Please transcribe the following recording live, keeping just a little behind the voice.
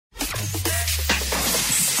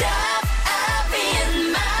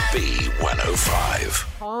B105.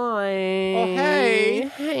 Hi. Oh, hey.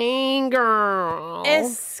 Hey, girl.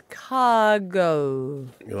 Escargot.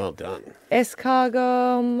 Well done.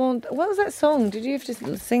 Escargot. What was that song? Did you have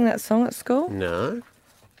to sing that song at school? No.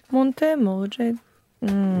 Monte Moje.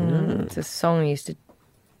 It's a song I used to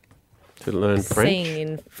To learn French. sing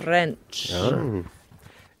in French. Oh.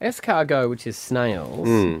 Escargot, which is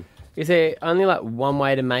snails. Is there only like one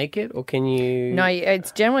way to make it, or can you? No,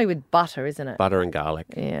 it's generally with butter, isn't it? Butter and garlic.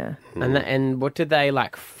 Yeah. And what do they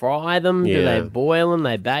like? Fry them? Do Yeah. they boil them?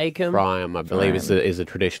 They bake them? Fry them, I believe, is a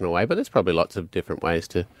traditional way, but there's probably lots of different ways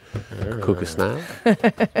to cook a snail.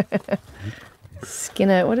 Skin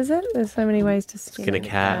it. What is it? There's so many ways to Skin a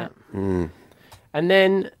cat. And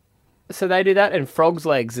then, so they do that, and frog's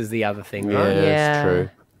legs is the other thing, Yeah, right? Yeah. that's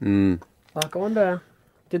true. Like, I wonder,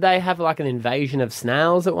 did they have like an invasion of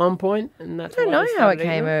snails at one point? And that's I don't know how it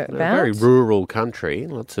came A about. very rural country,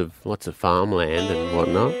 lots of farmland and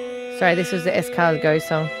whatnot. Sorry, this was the Escargot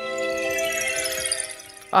song.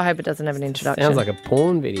 I hope it doesn't have an introduction. Sounds like a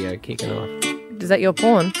porn video kicking off. Is that your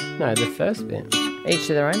porn? No, the first bit. Each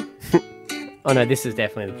to their own. Oh no, this is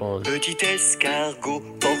definitely the porn. Petit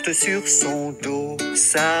escargot porte sur son dos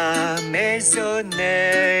sa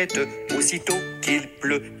maisonnette. Aussitôt qu'il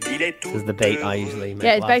pleut, il est tout This is the beat I usually make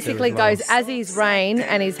Yeah, it love to basically as well. goes as he's rain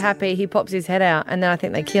and he's happy, he pops his head out, and then I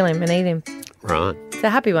think they kill him and eat him. Right. It's a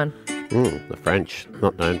happy one. The French,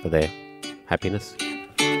 not known for their happiness.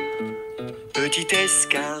 Petit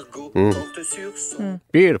escargot porte sur son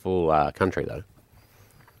Beautiful country, though.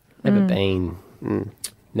 Never been.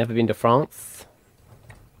 Never been to France.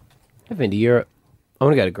 Never been to Europe. I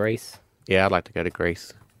want to go to Greece. Yeah, I'd like to go to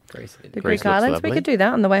Greece. Greece. The Greece Greek looks islands. lovely. We could do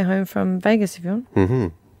that on the way home from Vegas if you want.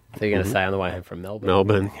 So you're going to say on the way home from Melbourne?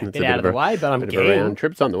 Melbourne. It's Bit out of the way, but I'm bit of a keen. round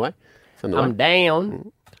trip. It's on the way. It's on the I'm way.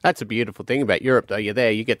 down. That's a beautiful thing about Europe, though. You're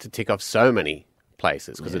there, you get to tick off so many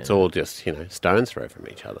places because it's all just, stone's throw from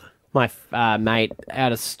each other. My mate,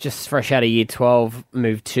 just fresh out of year 12,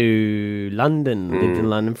 moved to London, lived in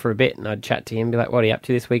London for a bit, and I'd chat to him, be like, what are you up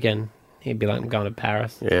to this weekend? He'd be like, I'm going to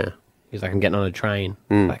Paris. Yeah. He's like, I'm getting on a train.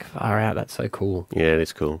 Like, far out, that's so cool. Yeah, it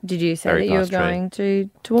is cool. Did you say Very that you were fast train. going to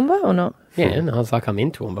Toowoomba or not? Yeah, and I was like, I'm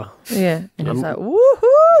in Toowoomba. Yeah. And I was like,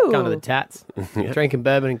 woohoo! Going to the tats, drinking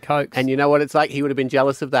bourbon and Coke, And you know what it's like? He would have been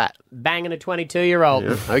jealous of that. banging a 22-year-old.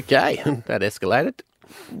 Okay, that escalated.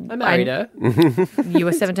 I married her. You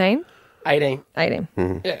were 17? 18. 18.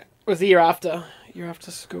 Yeah, it was the year after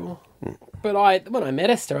school. But when I met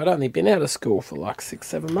Esther, I'd only been out of school for like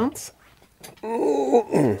 6-7 months.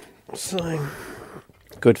 So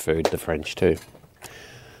Good food, the French too.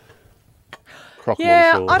 Croque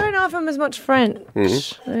Yeah, monsieur. I don't know if I'm as much French.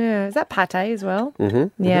 Yeah, is that pate as well?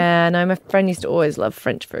 Mm-hmm. Yeah, no, my friend used to always love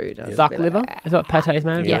French food. I was a duck bit liver like, is what pate is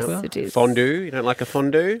made of. Yes, duck liver? it is. Fondue? You don't like a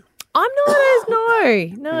fondue? I'm not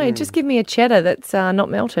as no. Just give me a cheddar that's not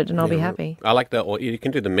melted, and I'll be happy. I like the. Or you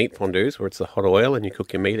can do the meat fondues where it's the hot oil and you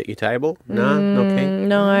cook your meat at your table. No, not keen.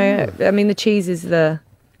 No, I mean the cheese is the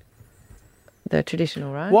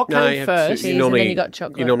traditional, right? What No, came you first? Cheese, and then you got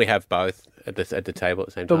chocolate. You normally have both at the table at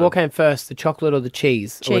the same But time. what came first, the chocolate or the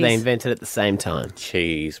cheese? Or were they Cheese. invented at the same time?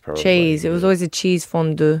 Cheese, probably. Cheese. It was always a cheese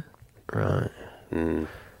fondue. Right.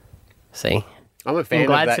 See? I'm a I'm fan of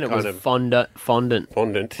glad that it kind was of fondant.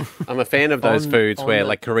 fondant. I'm a fan of those foods where, fondant.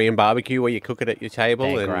 like Korean barbecue, where you cook it at your table,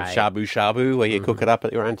 They're and great. shabu shabu, where you cook it up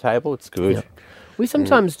at your own table. It's good. We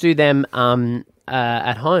sometimes do them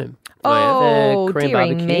at home. Oh, The Korean dearie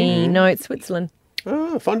barbecue. me. No, it's Switzerland.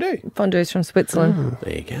 Oh, fondue. Fondue is from Switzerland.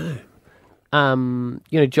 There you go.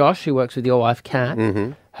 Josh, who works with your wife, Kat,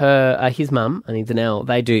 his mum, and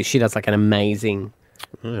Danelle, she does like an amazing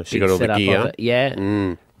Oh, she big got all the setup of gear. it.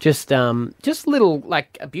 Yeah. Just little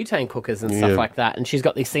like butane cookers and stuff like that. And she's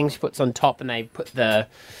got these things she puts on top, and they put the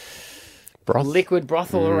liquid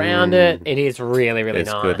broth all around it. It is really, really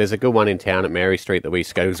It's nice. good. There's a good one in town at Mary Street that we used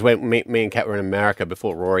to go to. Because when me and Kat were in America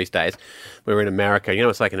before Rory's days, we were in America. You know,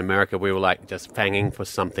 it's like in America, we were like just fanging for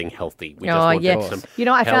something healthy. We just Oh, wanted yeah. some You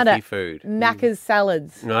know, I found healthy out food. Macca's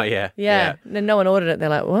salads. Oh, yeah. Yeah. Then no one ordered it. They're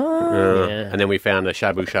like, what? Yeah. And then we found a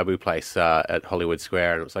shabu shabu place at Hollywood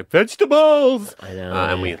Square, and it was like vegetables. I know.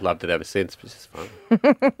 And we loved it ever since, which is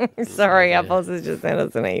fun. Sorry, our boss has just sent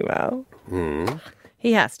us an email.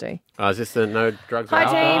 He has to. Oh, is this the no drugs? or Hi,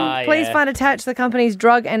 alcohol? team. Please find attached the company's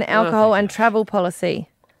drug and alcohol and travel policy.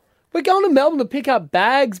 We're going to Melbourne to pick up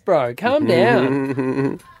bags, bro. Calm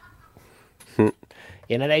down.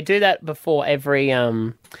 They do that before every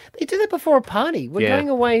they do that before a party. We're Yeah. going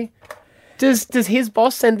away. Does his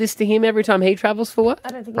boss send this to him every time he travels for work? I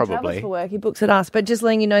don't think he Probably. travels for work. He books at us. But just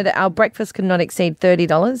letting you know that our breakfast cannot exceed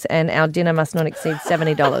 $30 and our dinner must not exceed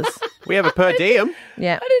 $70. We have a per diem.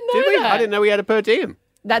 Yeah. I didn't know Did we? that. I didn't know we had a per diem.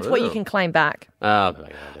 That's what you can claim back. Oh, I don't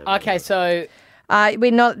know. Okay, so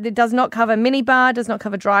It does not cover minibar, does not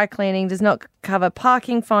cover dry cleaning, does not cover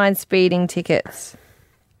parking fines, speeding tickets,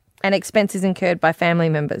 and expenses incurred by family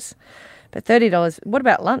members. But $30. What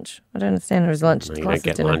about lunch? I don't understand. There's lunch. You don't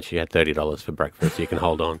get lunch. You had $30 for breakfast. You can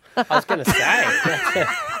hold on. I was going to say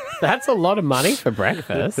that's a lot of money for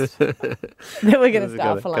breakfast. Then we're going to start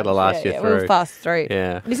gotta- for lunch. gotta last you We'll through. fast through.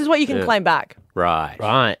 Yeah. This is what you can claim back. Right.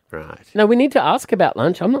 Right. Right. No, we need to ask about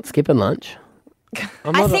lunch. I'm not skipping lunch.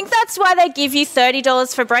 I think that's why they give you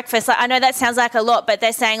 $30 for breakfast. Like, I know that sounds like a lot, but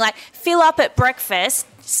they're saying like fill up at breakfast,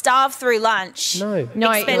 starve through lunch. No.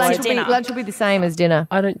 No, Expensive dinner. lunch will be the same as dinner.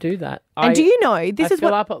 I don't do that. And do you know, I this is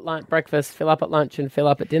fill what... up at breakfast, fill up at lunch, and fill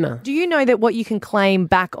up at dinner. Do you know that what you can claim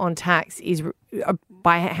back on tax is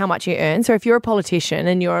by how much you earn? So if you're a politician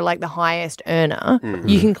and you're like the highest earner,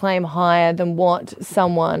 you can claim higher than what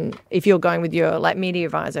someone, if you're going with your like media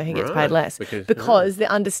advisor who gets paid Right, less. because- Because the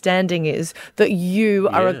understanding is that you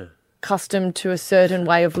are Yeah. accustomed to a certain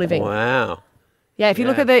way of living. Wow. Yeah, if you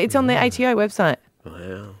look at it's on the ATO website.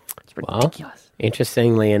 Wow. It's ridiculous.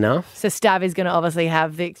 Interestingly enough, So Stav is going to obviously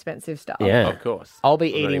have the expensive stuff. yeah, Of course. I'll be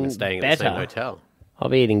I'm not eating even staying in better. the same hotel. I'll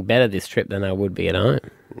be eating better this trip than I would be at home.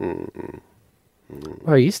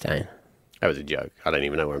 Where are you staying? That was a joke. I don't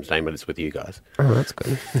even know where I'm staying, but it's with you guys. Oh, that's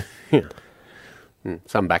good.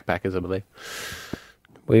 Some backpackers, I believe.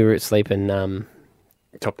 We were sleeping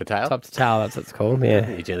Top to tail. top to tail. That's what it's called. Yeah,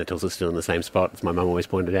 Your genitals are still in the same spot, as my mum always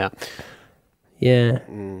pointed out. yeah.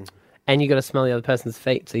 And you got to smell the other person's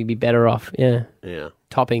feet, so you'd be better off. Yeah, Yeah.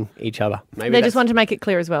 topping each other. Maybe They that's- just want to make it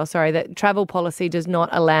clear as well, sorry, that travel policy does not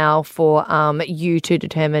allow for you to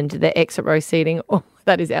determine the exit row seating. Oh,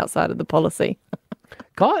 that is outside of the policy.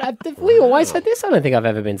 God, we always had this. I don't think I've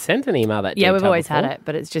ever been sent an email that. Yeah, we've detailed always had before. it,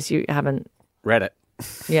 but it's just you haven't. Reddit.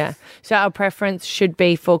 Yeah. So our preference should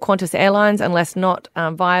be for Qantas Airlines unless not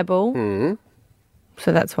viable.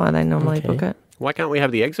 So that's why they normally Okay. book it. Why can't we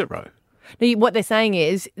have the exit row? No, what they're saying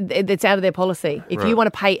is it's out of their policy. If you want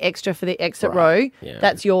to pay extra for the exit row, Yeah.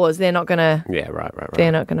 that's yours. They're not going to. Yeah, right.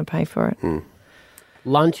 They're not going to pay for it.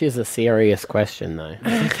 Lunch is a serious question, though.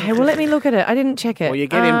 Okay, well, let me look at it. I didn't check it. Well, you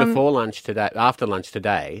get in before lunch today, after lunch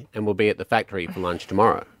today, and we'll be at the factory for lunch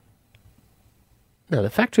tomorrow. No, the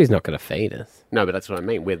factory's not going to feed us. No, but that's what I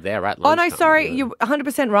mean. We're there at Oh, lunch. no, sorry. You're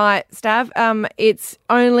 100% right, Stav. It's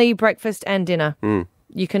only breakfast and dinner.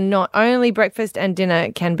 You cannot, only breakfast and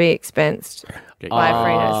dinner can be expensed by a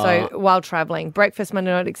freener. So while travelling, breakfast must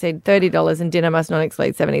not exceed $30 and dinner must not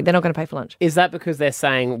exceed $70. They're not going to pay for lunch. Is that because they're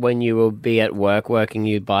saying when you will be at work working,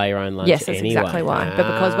 you buy your own lunch Yes, that's anyway? exactly why. But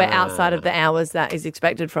because we're outside of the hours that is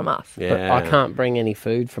expected from us. Yeah. But I can't bring any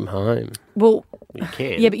food from home. Well, You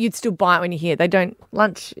can. yeah, but you'd still buy it when you're here. They don't,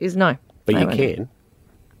 lunch is no. But They you won't. can.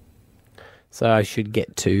 So I should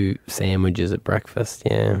get 2 sandwiches at breakfast,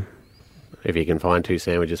 yeah. If you can find 2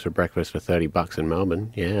 sandwiches for breakfast for $30 in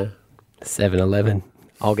Melbourne, yeah. 7-Eleven.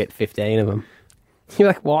 I'll get 15 of them. You're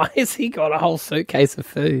like, why has he got a whole suitcase of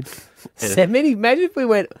food? Imagine if we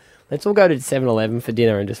went, let's all go to 7-Eleven for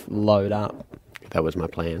dinner and just load up. That was my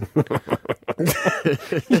plan.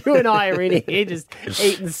 You and I are in here just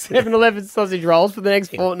eating 7-Eleven sausage rolls for the next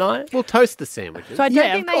fortnight. We'll toast the sandwiches. So I don't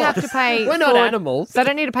Yeah, think of they have to course. pay. We're not animals. They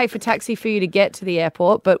don't need to pay for taxi for you to get to the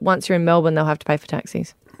airport, but once you're in Melbourne, they'll have to pay for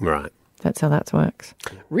taxis. Right. That's how that works.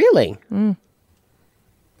 Really?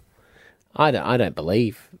 I don't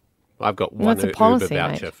believe. I've got Well, one it's a Uber policy,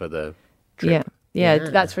 voucher mate. for the Yeah. Yeah,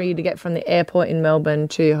 that's for you to get from the airport in Melbourne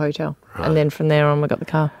to your hotel. And then from there on, we got the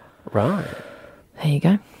car. Right. There you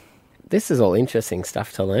go. This is all interesting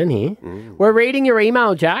stuff to learn here. We're reading your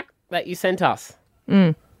email, Jack, that you sent us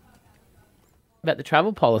about the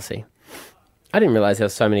travel policy. I didn't realise there were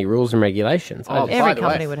so many rules and regulations. Oh, I Every the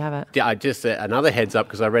company way, would have it. Yeah, I just another heads up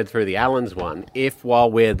because I read through the Allens one. If while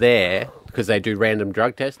we're there, because they do random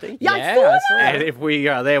drug testing, I saw and if we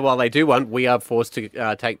are there while they do one, we are forced to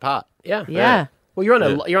take part. Yeah. Yeah. Well, you're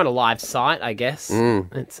on a live site, I guess.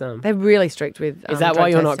 It's They're really strict with. Is that why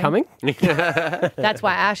drug you're not testing. coming? That's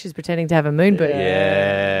why Ash is pretending to have a moon boot.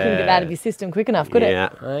 Yeah. Couldn't get that out of your system quick enough, could Yeah.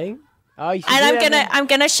 Hey? Oh, you should And do that I'm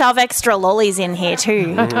gonna shove extra lollies in here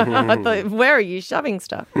too. it? I thought, where are you shoving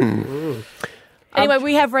stuff? Anyway,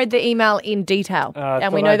 we have read the email in detail,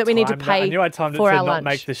 and we know that we need to pay I knew I timed it for to our not lunch.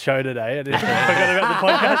 make the show today. I forgot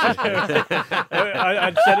about the podcast.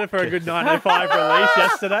 I'd set it for a good 9:05 release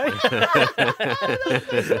yesterday.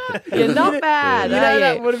 You're not bad, You know,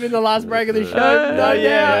 that would have been the last break of the show. Oh,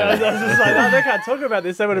 yeah. I was just like, no, they can't talk about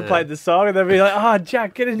this. They would have played the song and they'd be like, oh,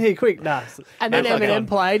 Jack, get in here quick. Nah. And then Eminem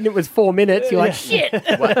played and it was 4 minutes. You're like, shit.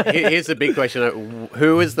 Well, here's the big question.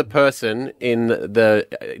 Who is the person in the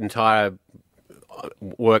entire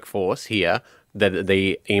workforce here that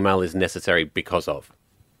the email is necessary because of?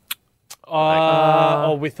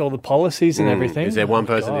 Or with all the policies and everything. Is there one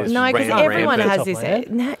person who's No, because ran everyone rampant? has this.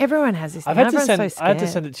 No, everyone has this. I had Everyone's so to scared.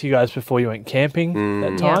 send it to you guys before you went camping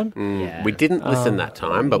that time. We didn't listen that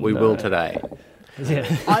time, but we will today. Yeah.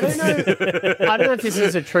 I don't know if this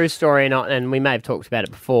is a true story or not, and we may have talked about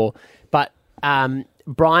it before, but Brian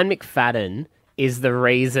McFadden is the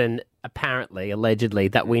reason, apparently, allegedly,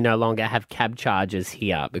 that we no longer have cab charges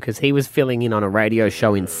here, because he was filling in on a radio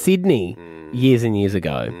show in Sydney years and years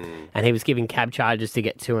ago, and he was giving cab charges to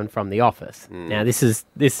get to and from the office. Now, this is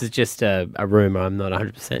just a rumour, I'm not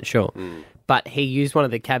 100% sure. But he used one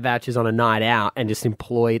of the cab vouchers on a night out and just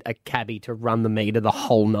employed a cabbie to run the meter the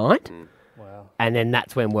whole night. And then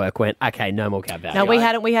that's when work went, okay, no more cab vouchers. No,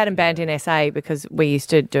 we hadn't banned in SA because we used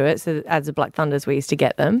to do it. So as the Black Thunders, we used to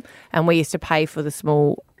get them, and we used to pay for the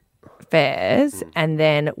small fares. And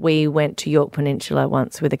then we went to York Peninsula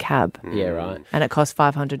once with a cab. Yeah, right. And it cost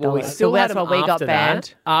 $500. Well, we so still had that's why him we got after banned.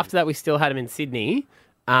 that. After that, we still had him in Sydney,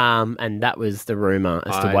 and that was the rumour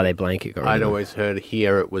as to why they blanket got rid I'd of him. always heard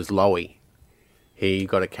here it was Lowy. He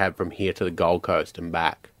got a cab from here to the Gold Coast and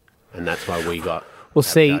back, and that's why we got Well,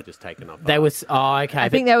 see, charges taken off. they was okay. I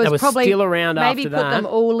think there was probably still around maybe after put that. them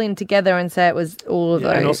all in together and say it was all of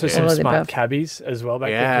those. And also some all of the smart above. cabbies as well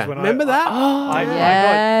back Yeah. then. 'cause when Remember that? I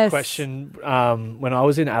Yes. got questioned when I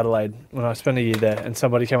was in Adelaide, when I spent a year there, and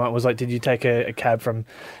somebody came up and was like, did you take a cab from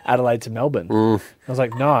Adelaide to Melbourne? I was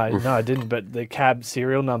like, no, I didn't. But the cab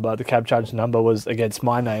serial number, the cab charge number was against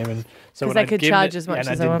my name. And so 'Cause when they I'd could given charge it, as much and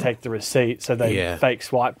as I they didn't want. take the receipt, so they Yeah. fake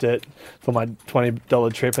swiped it for my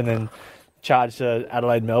 $20 trip and then charged the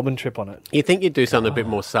Adelaide-Melbourne trip on it. You think you'd do something a bit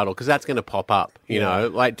more subtle because that's going to pop up, you know,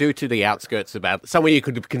 like do to the outskirts about somewhere you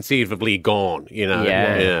could have conceivably gone, you know.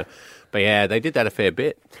 Yeah. But yeah, they did that a fair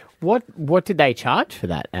bit. What did they charge for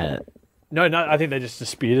that? No, I think they just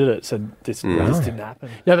disputed it, so this didn't happen.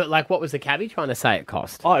 No, but like, what was the cabbie trying to say it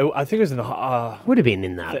cost? Oh, I think it was in the Would have been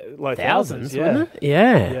in that like thousands, thousands, wouldn't it?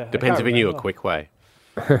 Yeah. yeah. Depends I if you knew a can't quick way.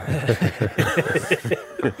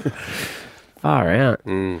 Far out.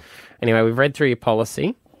 Anyway, we've read through your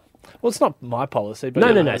policy. Well, it's not my policy, but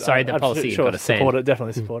No, sorry, the policy you've got to send. support it.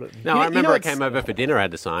 Definitely support it. No, You know- I you remember know I came over for dinner. I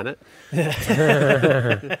had to sign it.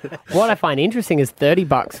 What I find interesting is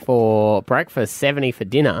 $30 for breakfast, 70 for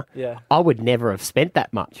dinner. Yeah. I would never have spent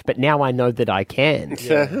that much, but now I know that I can.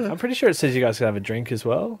 I'm pretty sure it says you guys can have a drink as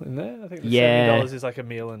well in there. I think the Yeah. $70 is like a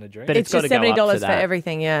meal and a drink. But It's gotta just go up to $70 for that.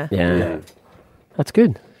 everything, yeah. Yeah. That's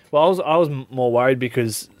good. Well, I was more worried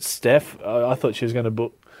because Steph, I thought she was going to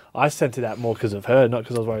book. I sent it out more because of her, not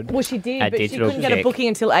because I was worried. Well, she did, A but she digital couldn't get a check. booking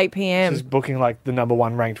until 8 She p.m. was booking like the number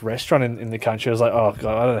one ranked restaurant in the country. I was like, oh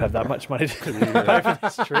god, I don't have that much money to pay for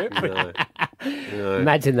this trip.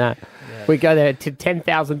 Imagine that. We go there to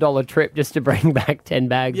 $10,000 trip just to bring back 10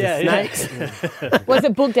 bags of snakes. Was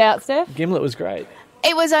it booked out, Steph? Gimlet was great.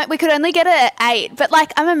 It was. We could only get it at 8, but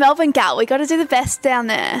like I'm a Melbourne gal. We got to do the best down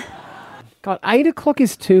there. God, 8 o'clock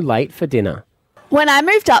is too late for dinner. When I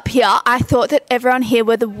moved up here, I thought that everyone here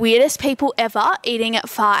were the weirdest people ever eating at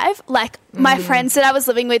 5. Like, my friends that I was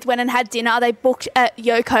living with went and had dinner. They booked at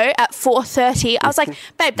Yoko at 4:30. I was like,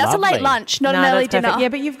 babe, that's a Lovely. late lunch, not No, an early that's perfect. dinner. Yeah,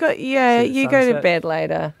 but you've got, you go to sunset. bed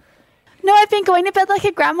later. No, I've been going to bed like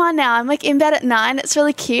a grandma now. I'm like in bed at 9. It's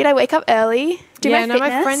really cute. I wake up early, do my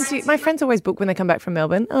fitness. my friends always book when they come back from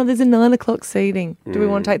Melbourne. Oh, there's a 9 o'clock seating. Do we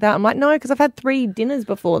want to take that? I'm like, no, because I've had 3 dinners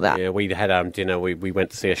before that. Yeah, we had dinner. We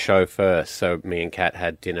went to see a show first, so me and Kat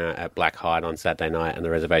had dinner at Black Hyde on Saturday night, and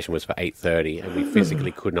the reservation was for 8:30, and we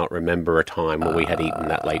physically could not remember a time where we had eaten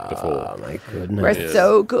that late before. Oh, my goodness. We're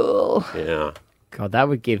so cool. Yeah. God, that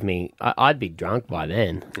would give me... I'd be drunk by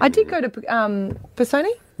then. I did go to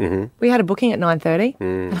Personi. Mm-hmm. We had a booking at 9:30.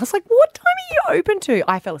 And I was like, what time are you open to?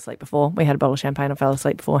 I fell asleep before. We had a bottle of champagne. I fell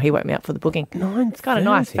asleep before. He woke me up for the booking. It's kind of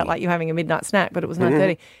nice. Felt like you were having a midnight snack, but it was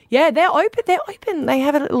 9:30. Yeah, they're open. They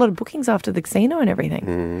have a lot of bookings after the casino and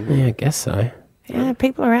everything. Yeah, I guess so. Yeah,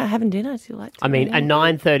 people are out having dinner till like. I mean, a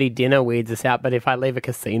 9:30 dinner weirds us out, but if I leave a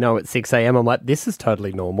casino at 6 a.m, I'm like, this is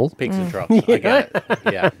totally normal. Peaks and troughs. I get it.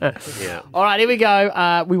 Yeah. All right, here we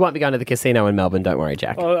go. We won't be going to the casino in Melbourne. Don't worry,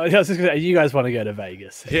 Jack. Oh, I was just gonna say, you guys want to go to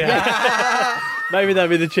Vegas? Yeah. Maybe that'll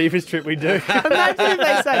be the cheapest trip we do. Imagine if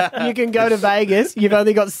they say you can go to Vegas, you've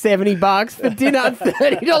only got $70 for dinner,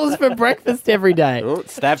 $30 for breakfast every day. Oh,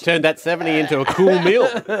 Stav turned that 70 into a cool meal.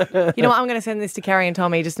 You know what? I'm going to send this to Carrie and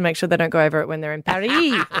Tommy just to make sure they don't go over it when they're in Paris.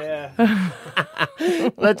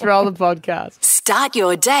 Let's roll the podcast. Start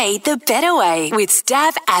your day the better way with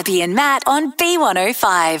Stav, Abby and Matt on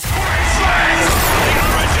B105.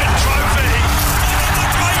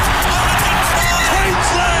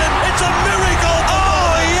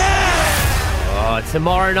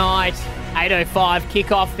 Tomorrow night, 8:05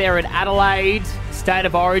 kickoff there at Adelaide. State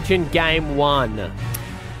of Origin, Game 1.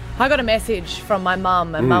 I got a message from my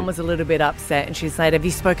mum, and Mum was a little bit upset, and she said, "Have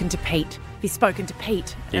you spoken to Pete? Have you spoken to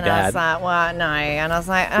Pete?" Your and I was dad? like, "Well, no." And I was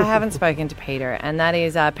like, "I haven't spoken to Peter." And that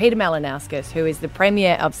is Peter Malinauskas, who is the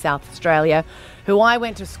Premier of South Australia, who I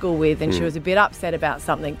went to school with, and she was a bit upset about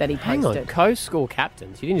something that he Hang posted. on, co-school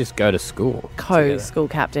captains. You didn't just go to school. Co-school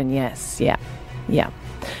captain, yes. Yeah.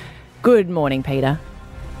 Good morning, Peter.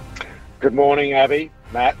 Good morning, Abby,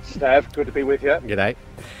 Matt, Stav. Good to be with you. G'day.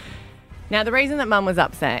 Now, the reason that Mum was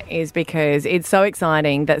upset is because it's so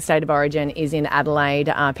exciting that State of Origin is in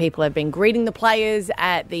Adelaide. People have been greeting the players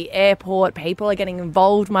at the airport. People are getting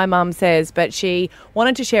involved, my mum says. But she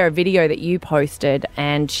wanted to share a video that you posted,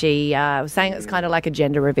 and she was saying it was kind of like a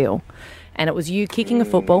gender reveal. And it was you kicking a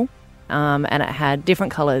football, and it had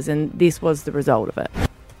different colours, and this was the result of it.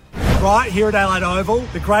 Right here at Adelaide Oval,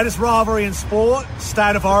 the greatest rivalry in sport,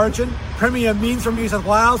 State of Origin. Premier Mins from New South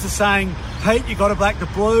Wales is saying, "Pete, you got to back the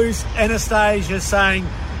Blues." Anastasia saying,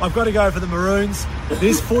 "I've got to go for the Maroons."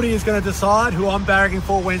 This footy is going to decide who I'm barracking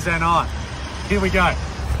for Wednesday night. Here we go.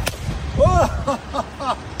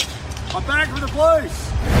 I'm barracking for the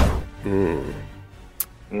Blues.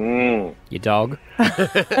 Your dog.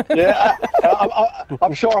 Yeah,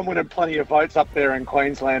 I'm sure I'm winning plenty of votes up there in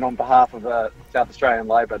Queensland on behalf of South Australian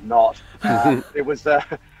Labor. Not. It was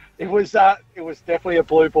definitely a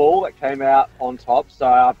blue ball that came out on top. So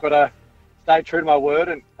I've got to stay true to my word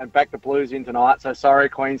and back the Blues in tonight. So sorry,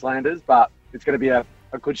 Queenslanders, but it's going to be a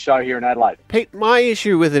good show here in Adelaide. Pete, my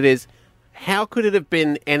issue with it is, how could it have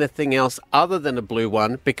been anything else other than a blue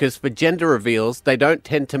one? Because for gender reveals, they don't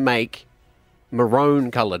tend to make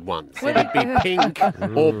maroon-coloured ones. It'd be pink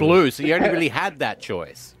or blue, so you only really had that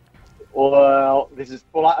choice. Well,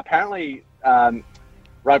 apparently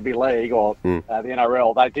rugby league or the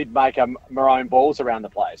NRL, they did make maroon balls around the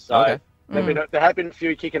place. So there have been a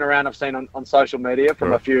few kicking around I've seen on social media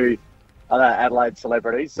from a few other Adelaide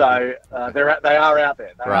celebrities. So they are out there. They are out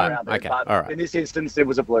there. Okay. But All right. in this instance, it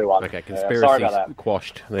was a blue one. Okay, sorry conspiracy about that.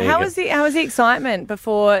 quashed. How was the excitement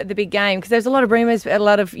before the big game? Because there's a lot of rumours, a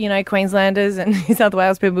lot of Queenslanders and New South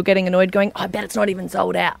Wales people getting annoyed, going, "I bet it's not even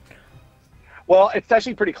sold out." Well, it's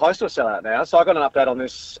actually pretty close to a sellout now. So I got an update on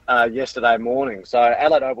this yesterday morning. So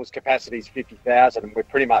Adelaide Oval's capacity is 50,000, and we're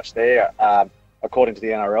pretty much there, according to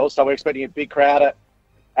the NRL. So we're expecting a big crowd at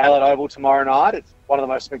Adelaide Oval tomorrow night. It's one of the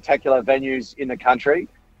most spectacular venues in the country.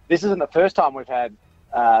 This isn't the first time we've had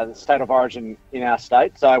the State of Origin in our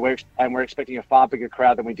state. So we're expecting a far bigger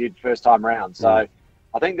crowd than we did first time round. So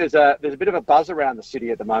I think there's a bit of a buzz around the city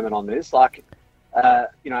at the moment on this. Like,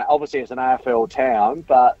 obviously it's an AFL town,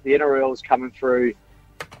 but the NRL's coming through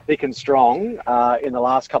thick and strong in the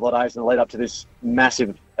last couple of days in the lead up to this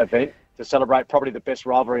massive event to celebrate probably the best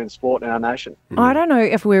rivalry in sport in our nation. I don't know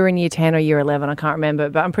if we were in year 10 or year 11, I can't remember,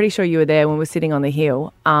 but I'm pretty sure you were there when we were sitting on the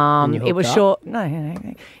hill. It was short. No,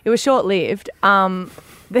 it was short-lived.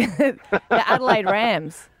 The Adelaide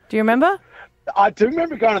Rams. Do you remember? I do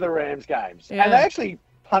remember going to the Rams games, and they actually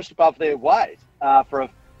punched above their weight for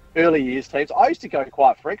early years teams. I used to go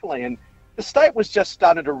quite frequently, and the state was just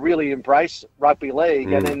starting to really embrace rugby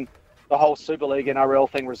league, and then the whole Super League NRL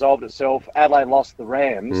thing resolved itself. Adelaide lost the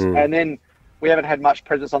Rams, and then we haven't had much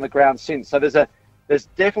presence on the ground since. So there's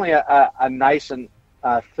definitely a nascent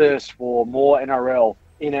thirst for more NRL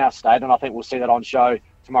in our state, and I think we'll see that on show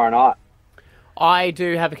tomorrow night. I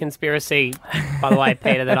do have a conspiracy, by the way,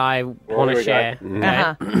 Peter, that I want to share.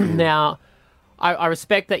 Okay? Now, I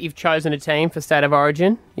respect that you've chosen a team for State of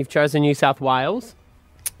Origin. You've chosen New South Wales.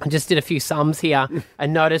 I just did a few sums here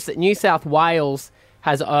and noticed that New South Wales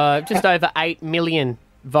has just over 8 million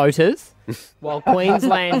voters, while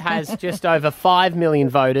Queensland has just over 5 million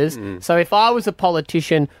voters. So if I was a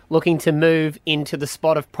politician looking to move into the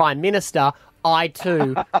spot of Prime Minister, I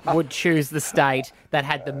too would choose the state that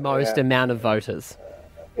had the most amount of voters.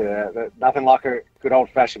 Yeah, nothing like a good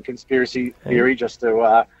old-fashioned conspiracy theory just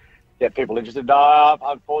to get people interested. No,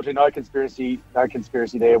 unfortunately, no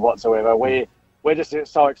conspiracy there whatsoever. We're just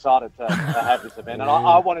so excited to have this event. And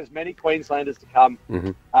I want as many Queenslanders to come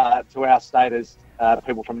to our state as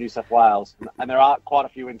people from New South Wales. And there are quite a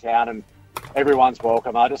few in town. And everyone's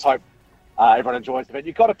welcome. I just hope everyone enjoys the event.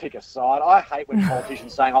 You've got to pick a side. I hate when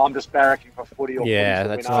politicians saying, I'm just barracking for footy or Yeah,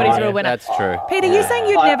 footy's that's the winner. Footy's a winner. That's true. Peter, you're saying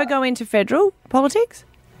you'd never go into federal politics?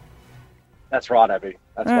 That's right, Abby.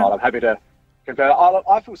 That's right. I'm happy to confirm.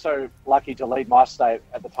 I feel so lucky to lead my state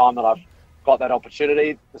at the time that I've got that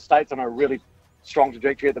opportunity. The state's on a really strong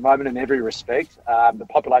trajectory at the moment in every respect. The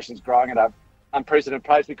population's growing at an unprecedented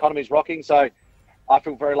pace. The economy's rocking. So I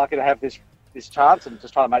feel very lucky to have this chance and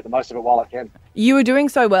just trying to make the most of it while I can. You were doing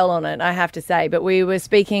so well on it, I have to say, but we were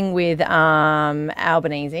speaking with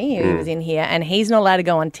Albanese, who was in here, and he's not allowed to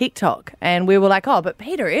go on TikTok. And we were like, oh, but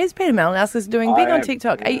Peter Malinowski is doing big on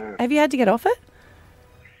TikTok. Yeah. Have you had to get off it?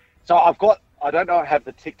 So I don't know, I have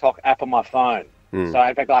the TikTok app on my phone. So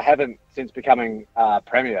in fact, I haven't since becoming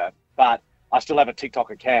Premier, but I still have a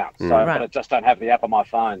TikTok account. So but I just don't have the app on my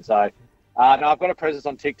phone. So no, I've got a presence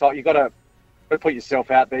on TikTok. You've got to put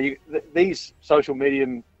yourself out there. These social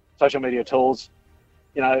media tools,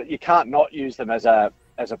 you can't not use them as a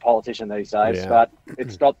politician these days. Yeah. But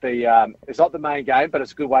it's not the main game, but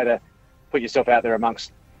it's a good way to put yourself out there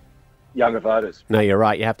amongst younger voters. No, you're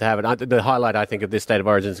right. You have to have it. The highlight, I think, of this State of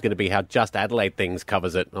Origin is going to be how Just Adelaide Things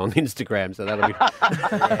covers it on Instagram. So that'll be...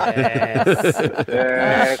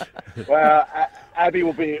 Yes. Well, Abby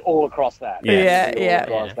will be all across that. Yeah.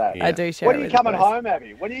 Across that. I do share When it are you with the coming boys. home,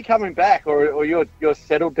 Abby? When are you coming back? Or you're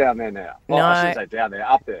settled down there now? Well, I No. shouldn't say down there,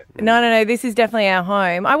 up there. No. This is definitely our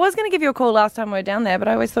home. I was going to give you a call last time we were down there, but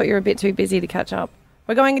I always thought you were a bit too busy to catch up.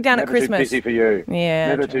 We're going down Never at Christmas. too busy for you. Yeah.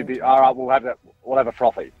 Never true. too busy. All right, we'll have a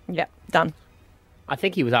frothy. Yeah, done. I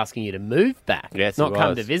think he was asking you to move back, Yes, not he come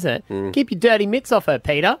was. to visit. Keep your dirty mitts off her,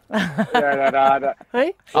 Peter. No.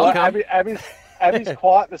 Hey? Well, Abby's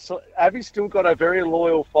Abby's still got a very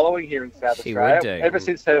loyal following here in South She Australia. would do. Ever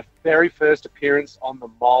since her very first appearance on The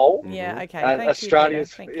Mole. Yeah, okay. Thank you, Australia's,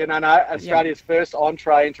 Peter. Thank you. Australia's first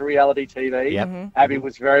entree into reality TV. Yep. Abby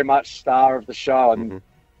was very much star of the show, and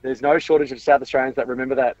there's no shortage of South Australians that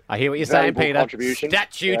remember that. I hear what you're saying, valuable Peter. Contribution.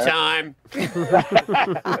 Statue time.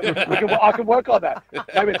 I can work on that.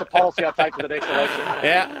 Maybe it's a policy I'll take to the next election.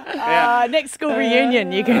 Yeah. Next school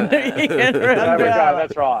reunion, you can There we go.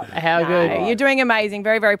 That's right. How good. You're doing amazing.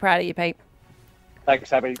 Very, very proud of you, Pete.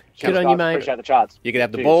 Thanks, Abby. Good on you, mate. Appreciate the charts. You could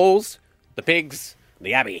have the Cheers. balls, the pigs,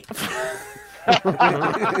 the Abbey. Peter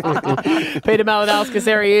Malinowski,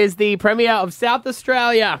 there he is, the Premier of South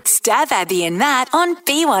Australia. Stab Abby and Matt on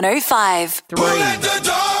B105.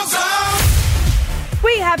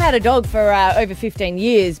 We have had a dog for over 15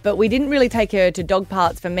 years, but we didn't really take her to dog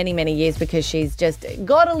parks for many, many years because she's just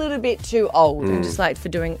got a little bit too old and just like for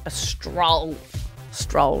doing a stroll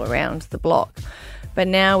around the block. But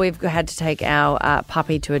now we've had to take our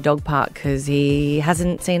puppy to a dog park because he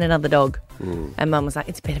hasn't seen another dog. And Mum was like,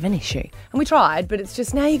 it's a bit of an issue. And we tried, but it's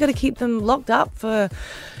just now you got to keep them locked up for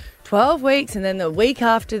 12 weeks and then the week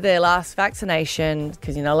after their last vaccination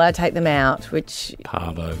because you're not allowed to take them out, which...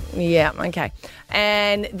 Parvo. Yeah, okay.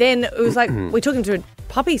 And then it was like we took him to a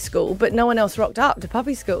puppy school, but no one else rocked up to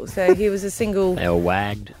puppy school. So he was a single... They all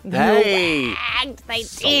wagged. Hey. Wagged. They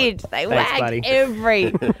did. They Thanks, wagged buddy.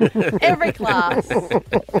 every class.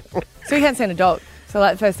 So he hadn't seen a dog. So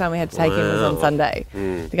like the first time we had to take him was on Sunday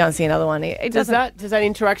to go and see another one. It Does doesn't... that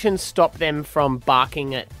interaction stop them from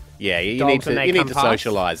barking at Yeah, you dogs need when they to come past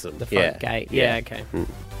socialise them. the front gate? Yeah, okay.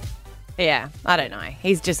 Yeah, I don't know.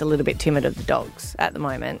 He's just a little bit timid of the dogs at the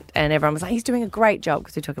moment. And everyone was like, he's doing a great job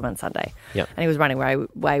because we took him on Sunday. Yep. And he was running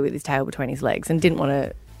away with his tail between his legs and didn't want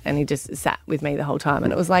to, and he just sat with me the whole time.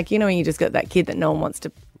 And it was like, when you just got that kid that no one wants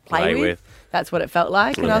to play with. That's what it felt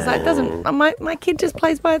like. And I was like, my kid just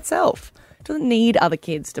plays by itself. It doesn't need other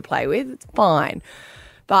kids to play with. It's fine.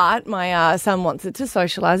 But my son wants it to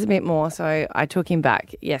socialise a bit more, so I took him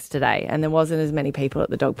back yesterday, and there wasn't as many people at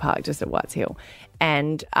the dog park, just at Whites Hill.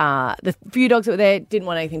 And the few dogs that were there didn't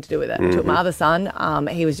want anything to do with it. I took my other son.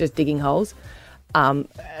 He was just digging holes.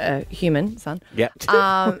 A human son. Yep.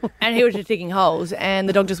 And he was just digging holes, and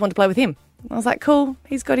the dog just wanted to play with him. I was like, cool,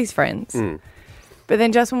 he's got his friends. But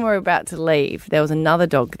then just when we were about to leave, there was another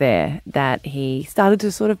dog there that he started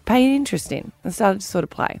to sort of pay an interest in and started to sort of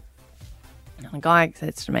play. And the guy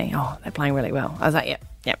says to me, oh, they're playing really well. I was like,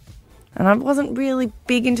 yep. And I wasn't really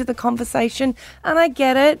big into the conversation, and I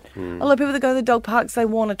get it. A lot of people that go to the dog parks, they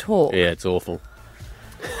want to talk. Yeah, it's awful.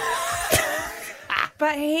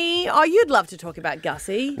 But you'd love to talk about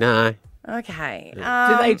Gussie. No. Okay.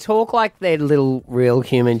 Do they talk like they're little real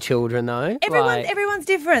human children, though? Everyone's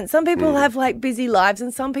different. Some people have like busy lives,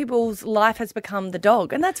 and some people's life has become the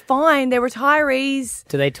dog, and that's fine. They're retirees.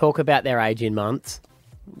 Do they talk about their age in months?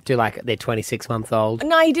 Do they're 26 months old?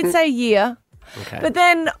 No, he did say a year. Okay. But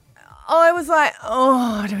then I was like,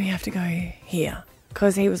 oh, do we have to go here?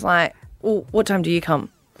 Because he was like, well, what time do you come?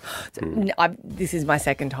 This is my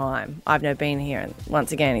second time. I've never been here. And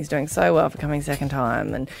once again, he's doing so well for coming second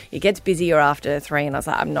time. And it gets busier after 3. And I was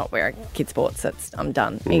like, I'm not wearing kid sports. I'm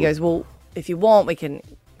done. And he goes, well, if you want, we can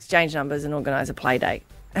exchange numbers and organise a play date.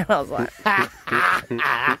 And I was like,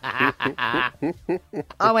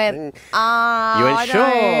 I went, You went,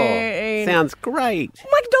 sure. Sounds great.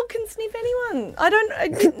 My dog can sniff anyone.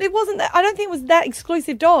 It wasn't that. I don't think it was that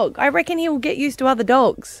exclusive dog. I reckon he will get used to other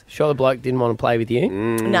dogs. Sure the bloke didn't want to play with you?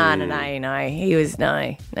 No. He was,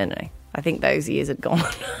 no. I think those years had gone.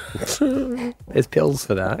 There's pills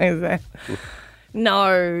for that. Is there?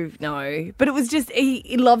 No. But it was just,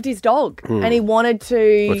 he loved his dog. And he wanted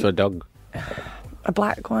to... What's a dog? A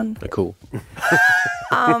black one. Cool.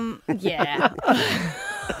 Yeah.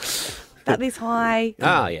 About this high.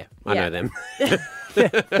 Oh, yeah. I know them.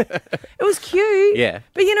 It was cute. Yeah.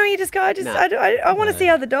 But, you just go, I want to see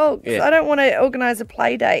other dogs. Yeah. I don't want to organise a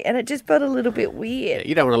play date. And it just felt a little bit weird. Yeah,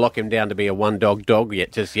 you don't want to lock him down to be a one-dog dog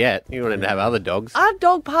just yet. You want him to have other dogs. Are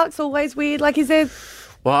dog parks always weird? Like, is there...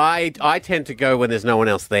 Well, I tend to go when there's no one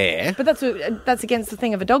else there. But that's against the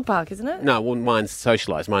thing of a dog park, isn't it? No, well, mine's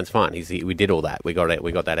socialised. Mine's fine. We did all that. We got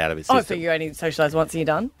that out of his system. Oh, so you only socialise once and you're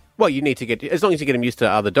done? Well, you need to get, as long as you get him used to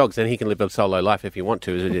other dogs, then he can live a solo life if you want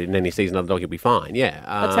to, and then he sees another dog, he'll be fine, yeah.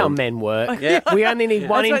 That's how men work. Yeah. We only need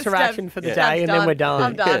one That's what interaction for the Yeah. day, and then we're done.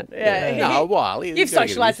 I'm done. Yeah. No, a while. You've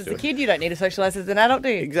socialised as a kid, you don't need to socialise as an adult, do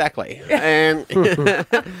you? Exactly. And,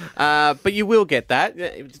 but you will get that,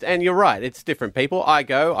 and you're right, it's different people. I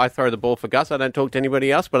throw the ball for Gus, I don't talk to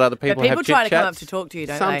anybody else, but other people have But people try to come up chit-chats. to talk to you,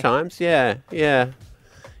 don't Sometimes, yeah.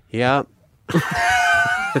 they?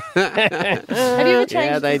 Have you ever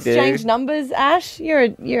changed numbers, Ash?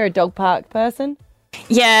 You're a dog park person.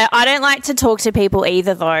 Yeah, I don't like to talk to people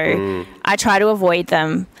either, though. I try to avoid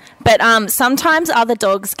them. But sometimes other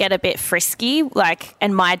dogs get a bit frisky,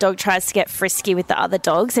 and my dog tries to get frisky with the other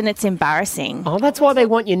dogs, and it's embarrassing. Oh, that's why they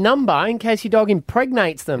want your number, in case your dog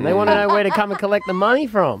impregnates them. They want to know where to come and collect the money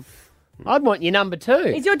from. I'd want your number too.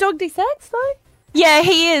 Is your dog desexed, though? Yeah,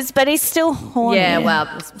 he is, but he's still horny. Yeah,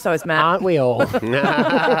 well, so is Matt. Aren't we all? He's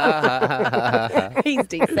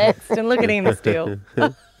desexed, and look at him still.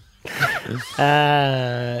 I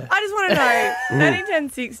just want to know,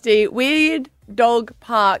 131060, weird dog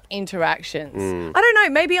park interactions. I don't know,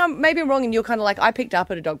 maybe I'm wrong and you're kind of like, I picked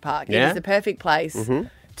up at a dog park. Yeah? It is the perfect place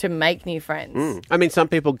to make new friends. I mean, some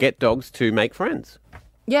people get dogs to make friends,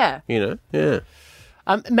 Yeah. Yeah.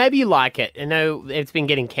 Maybe you like it. I know it's been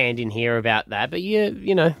getting canned in here about that, but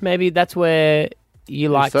maybe that's where you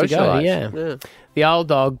like to go. socialise. Yeah. The old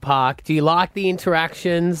dog park. Do you like the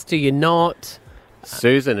interactions? Do you not?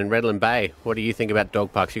 Susan in Redland Bay, what do you think about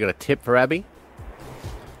dog parks? You got a tip for Abby?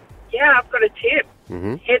 Yeah, I've got a tip.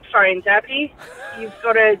 Headphones, Abby. You've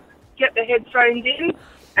got to get the headphones in,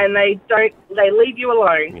 and they leave you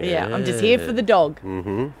alone. Yeah, I'm just here for the dog.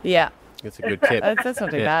 Yeah. It's a good tip. That's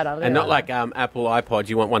not too bad. I And not like Apple iPods.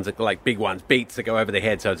 You want ones that like big ones, Beats that go over the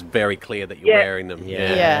head, so it's very clear that you're wearing them.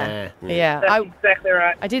 Yeah. That's exactly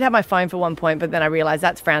right. I did have my phone for one point, but then I realised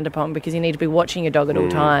that's frowned upon because you need to be watching your dog at all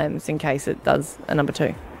times in case it does a number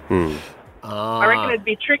 2. I reckon it'd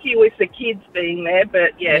be tricky with the kids being there,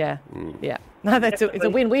 but yeah. Yeah. No, it's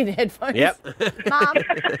a win-win headphones. Yep. Mum.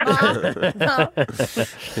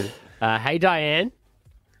 Hey, Diane.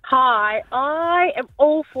 Hi, I am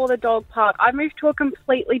all for the dog park. I moved to a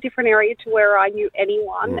completely different area to where I knew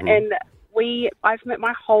anyone, and I've met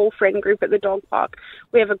my whole friend group at the dog park.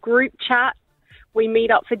 We have a group chat. We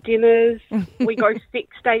meet up for dinners. We go 6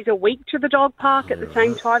 days a week to the dog park at the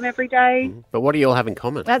same time every day. But what do you all have in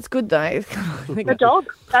common? That's good, though. The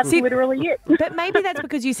dog. That's literally it. But maybe that's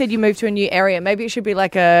because you said you moved to a new area. Maybe it should be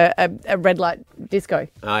like a red light disco.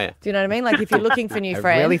 Oh, yeah. Do you know what I mean? Like if you're looking for new I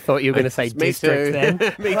friends. really thought you were going to say Me district too. then.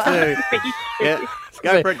 Me too. Yeah.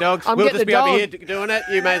 Go for it, dogs. I'm We'll getting just be the over dog. here doing it.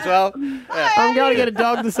 You may as well. Yeah. I'm going to get a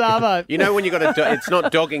dog this Arvo. You know when you got a dog, it's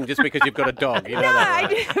not dogging just because you've got a dog. You know that,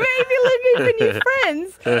 right? If you're looking for new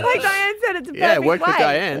friends, like Diane said, it's a perfect Yeah, work way. with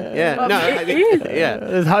Diane. Yeah. Well, No, I think, yeah.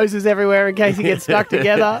 There's hoses everywhere in case you get stuck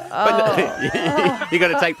together. But you got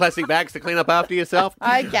to take plastic bags to clean up after yourself.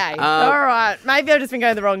 Okay, all right. Maybe I've just been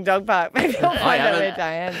going to the wrong dog park. Maybe I'll find out where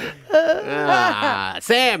haven't. Diane is.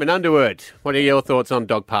 Sam in Underwood, what are your thoughts on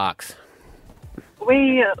dog parks?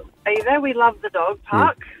 We love the dog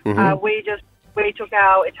park. We took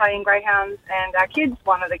our Italian greyhounds and our kids,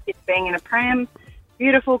 one of the kids being in a pram,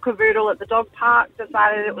 beautiful cavoodle at the dog park,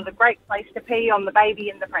 decided it was a great place to pee on the baby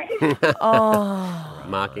in the pram.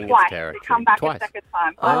 Marking Twice. its territory. To come back Twice. a second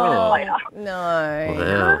time, 5 minutes later. No.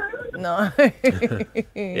 Wow. No.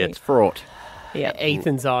 Yeah, it's fraught. Yeah,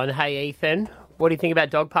 Ethan's on. Hey, Ethan. What do you think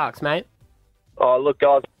about dog parks, mate? Oh, look,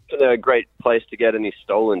 guys, isn't a great place to get any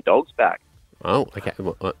stolen dogs back. Oh, okay.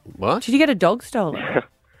 What? Did you get a dog stolen?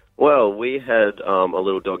 Well, we had a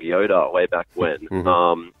little dog, Yoda, way back when.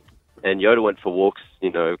 And Yoda went for walks,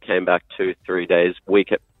 came back 2-3 days,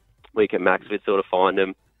 week at max, we'd sort of find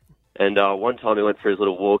him. And one time he went for his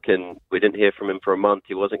little walk and we didn't hear from him for a month.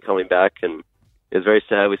 He wasn't coming back and it was very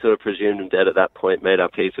sad. We sort of presumed him dead at that point, made our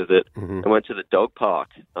peace with it, and went to the dog park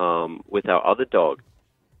with our other dog.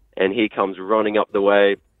 And he comes running up the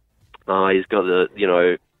way. He's got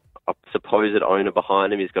a supposed owner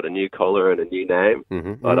behind him. He's got a new collar and a new name.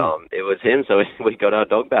 But it was him, so we got our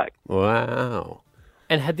dog back. Wow.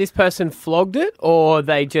 And had this person flogged it, or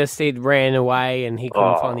they just ran away and he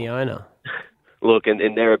couldn't find the owner? Look,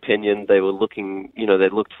 in their opinion, they were looking, they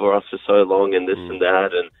looked for us for so long and this and that,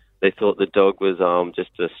 and they thought the dog was just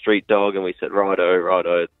a street dog, and we said,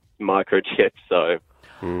 righto, microchip, so...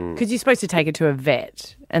 Because you're supposed to take it to a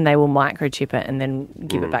vet and they will microchip it and then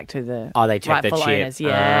give it back to the they check rightful the chip. owners.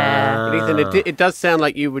 Yeah. But Ethan, it does sound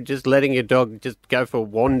like you were just letting your dog just go for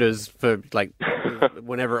wanders for,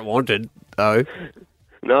 whenever it wanted, though.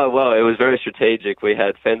 No, well, it was very strategic. We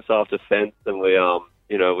had fence after fence, and we,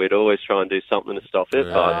 we'd always try and do something to stop it.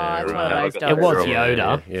 But It was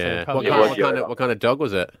Yoda. Yeah. So What kind of dog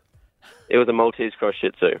was it? It was a Maltese cross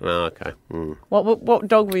Shih Tzu. Oh, okay. What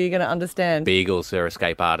dog were you going to understand? Beagles, they're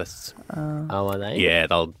escape artists. Oh, are they? Yeah,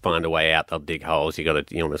 they'll find a way out. They'll dig holes. You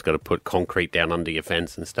almost got to put concrete down under your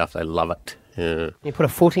fence and stuff. They love it. Yeah. You put a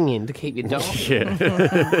footing in to keep your dog. Yeah.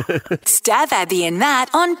 Stab Abby and Matt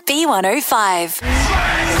on B105.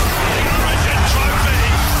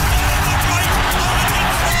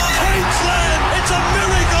 It's a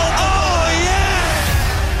miracle!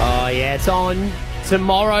 Oh, yeah, it's on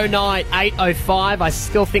tomorrow night, 8:05. I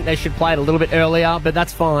still think they should play it a little bit earlier, but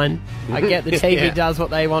that's fine. I get the TV does what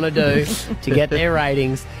they want to do to get their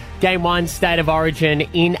ratings. Game 1, State of Origin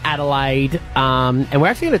in Adelaide. And we're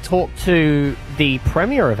actually going to talk to the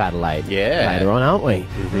Premier of Adelaide later on, aren't we?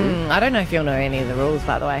 I don't know if you'll know any of the rules,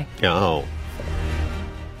 by the way. Oh.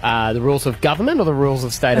 The rules of government or the rules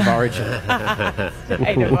of State of Origin?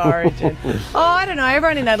 State of Origin. Oh, I don't know.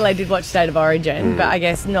 Everyone in Adelaide did watch State of Origin, but I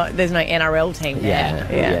guess there's no NRL team there.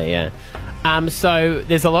 Yeah. So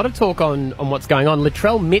there's a lot of talk on what's going on.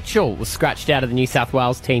 Latrell Mitchell was scratched out of the New South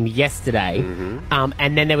Wales team yesterday.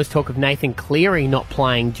 And then there was talk of Nathan Cleary not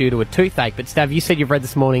playing due to a toothache. But, Stav, you said you've read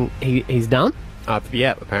this morning he's done?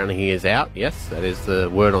 Yeah, apparently he is out. Yes, that is the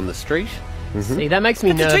word on the street. See, that makes me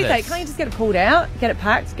It's nervous. a toothache. Can't you just get it pulled out, get it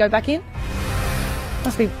packed, go back in?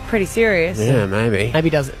 Must be pretty serious. Yeah, maybe. Maybe he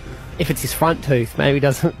doesn't. If it's his front tooth, maybe he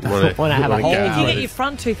doesn't want to have a hole. If you get your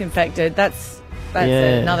front tooth infected, that's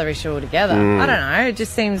another issue altogether. I don't know. It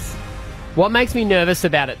just seems... What makes me nervous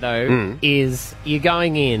about it, though, is you're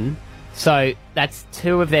going in, so that's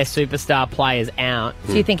 2 of their superstar players out.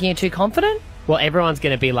 So you're thinking you're too confident? Well, everyone's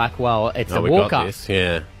going to be like, well, it's a we got walk-up this,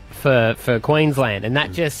 yeah. for Queensland. And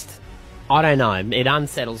that just, I don't know, it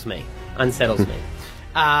unsettles me.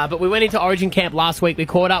 But we went into Origin camp last week. We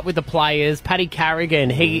caught up with the players. Paddy Carrigan,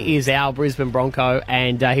 he is our Brisbane Bronco,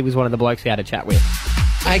 and he was one of the blokes we had a chat with.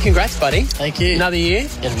 Hey, congrats, buddy. Thank you. Another year?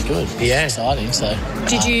 It'll be good. Yeah. It's exciting, so...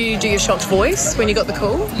 Did you do your shocked voice when you got the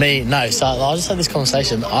call? Me? No. So I just had this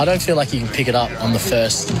conversation. I don't feel like you can pick it up on the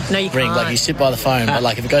first ring. Can't. Like, you sit by the phone, but,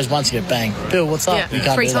 if it goes once, you go, bang. Bill, what's up? Yeah. You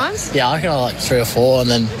can't 3 do that. times? Yeah, I reckon I 3 or 4, and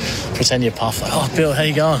then pretend you're puffed. Like, oh, Bill, how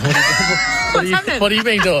you going? What have you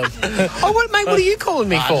been doing? Mate, what are you calling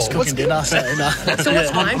me for? Just cooking dinner. So what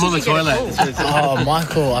time did you get a call? Oh, my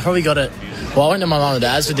call. I probably got it... Well, I went to my mum and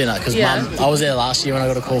dad's for dinner because Mum, I was there last year when I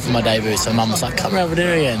got a call for my debut, so Mum was like, come around for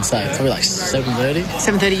dinner again. So probably 7:30.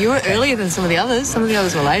 7:30. You were earlier than some of the others. Some of the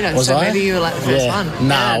others were later. Was I? Maybe you were like the first one.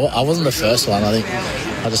 Nah, I wasn't the first one. I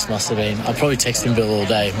think I just must have been. I probably texted Bill all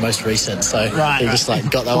day, most recent. So he just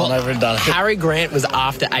got that one over and done. Harry Grant was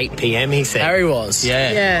after 8 p.m, he said. Harry was.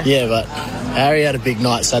 Yeah, but Harry had a big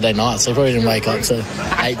night Saturday night, so he probably didn't wake up to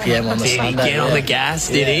 8 p.m. on the Sunday. Did he get on the gas,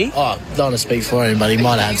 did he? Oh, don't want to speak for him, but he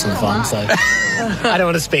might have had some fun, so... I don't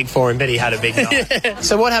want to speak for him, but he had a big night.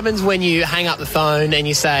 So what happens when you hang up the phone and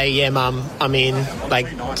you say, yeah, Mum, I'm in?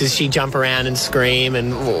 Does she jump around and scream,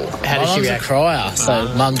 and how does she react? A crier,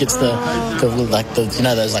 so Mum gets the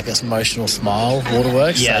those emotional smile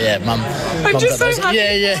waterworks. Yeah. So, Mum I'm just so happy.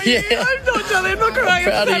 Yeah. I'm not done. I'm not crying.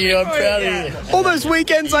 I'm proud of you. All those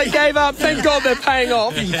weekends I gave up, thank God they're paying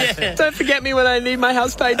off. Don't forget me when I need my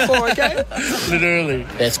house paid for, okay? Literally.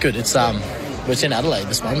 Yeah, it's good. It's in Adelaide,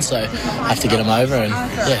 this one, so I have to get them over, and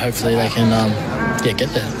hopefully they can Yeah, get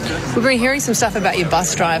there. We've been hearing some stuff about your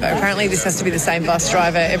bus driver. Apparently, this has to be the same bus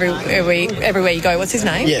driver everywhere you go. What's his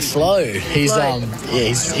name? Yeah, Flo. He's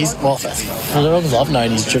well, for the longest I've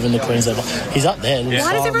known, he's driven the Queensland. He's up there.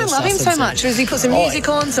 Why does everyone love him so much? Does he put some music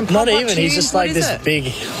on, some pop-up Not even. tunes? He's just What like is this it? big.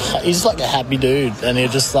 He's just like a happy dude, and he'll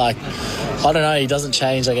just like. I don't know, he doesn't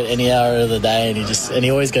change like at any hour of the day, and he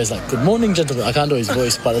always goes like, "Good morning, gentlemen." I can't do his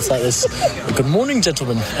voice, but it's like this, "Good morning,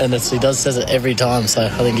 gentlemen," and says it every time. So I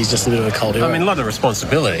think he's just a bit of a cold hero. I mean, a lot of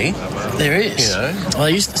responsibility. There is. You know? Well,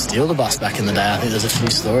 they used to steal the bus back in the day. I think there's a few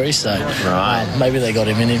stories, so maybe they got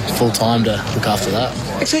him in full time to look after that.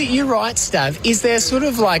 Actually, you're right, Stav. Is there sort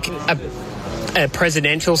of like a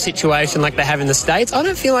presidential situation like they have in the States? I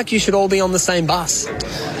don't feel like you should all be on the same bus.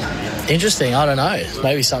 Interesting. I don't know.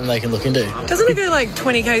 Maybe something they can look into. Doesn't it go like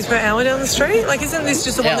 20 k's per hour down the street? Like, isn't this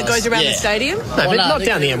just the one that goes around the stadium? No, but not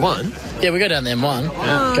down the M1. Yeah, we go down the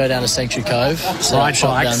M1. Go down to Sanctuary Cove. Ride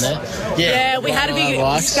shop bikes. down there. Yeah, we had a big.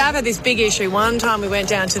 Stav had this big issue. One time we went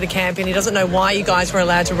down to the camp and he doesn't know why you guys were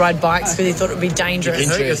allowed to ride bikes because he thought it would be dangerous.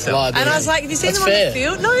 And I was like, have you seen them on the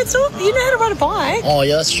field? No, it's not. You know how to ride a bike. Oh,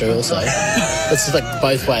 yeah, that's true also. It's like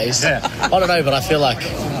both ways. I don't know, but I feel like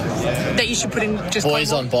that you should put in just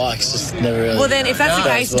boys on bikes just never really. Well, then, if that's the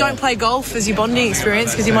case, don't play golf as your bonding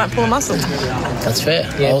experience because you might pull a muscle. That's fair.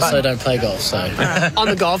 Yeah, I also but- don't play golf, so. On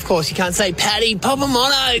the golf course, you can't say, "Paddy, pop a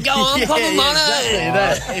mono, go on, pop a mono."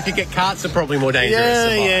 Exactly. If you get carts, are probably more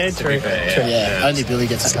dangerous. True. Yeah, only Billy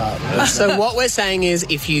gets a cart. So what we're saying is,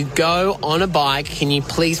 if you go on a bike, can you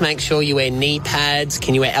please make sure you wear knee pads?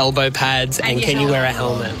 Can you wear elbow pads? And can you wear a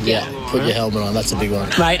helmet? Yeah, put your helmet on. That's a big one.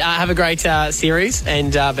 Mate, have a great series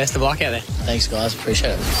and best of luck out there. Thanks, guys.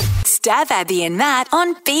 Appreciate it. Stab Abby and Matt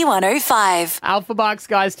on B105. Alpha Bikes,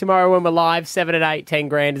 guys, tomorrow when we're live, 7 at 8, 10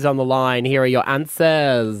 grand is on the line. Here are your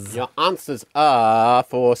answers. Your answers are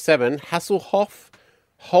for 7, Hasselhoff,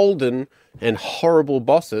 Holden, and Horrible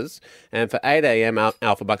Bosses. And for 8 a.m.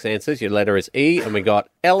 Alpha Bucks answers, your letter is E, and we got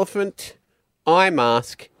Elephant, Eye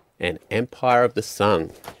Mask, and Empire of the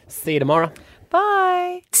Sun. See you tomorrow.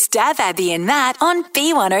 Bye. Stab Abby and Matt on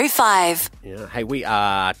B105. Yeah. Hey, we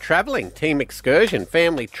are travelling, team excursion,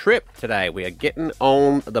 family trip today. We are getting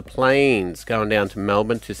on the planes, going down to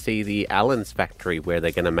Melbourne to see the Allen's factory where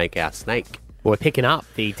they're going to make our snake. We're picking up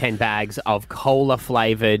the 10 bags of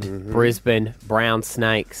cola-flavoured Brisbane brown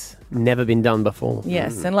snakes. Never been done before.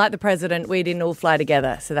 Yes, and like the president, we didn't all fly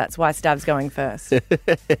together, so that's why Stav's going first.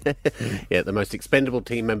 Yeah, the most expendable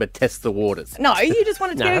team member tests the waters. No, you just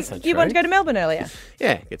wanted to No, that's not you true. wanted to go to Melbourne earlier.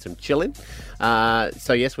 Yeah, get some chilling.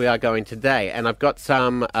 So, yes, we are going today. And I've got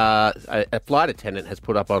some, a flight attendant has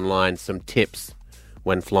put up online some tips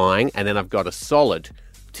when flying. And then I've got a solid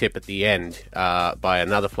tip at the end by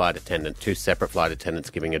another flight attendant, 2 separate flight attendants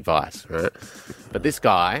giving advice, right? But this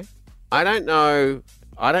guy, I don't know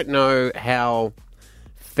how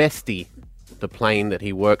festy the plane that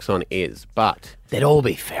he works on is, but they'd all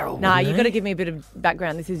be feral. Nah, you've got to give me a bit of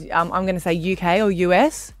background. This is, I'm going to say UK or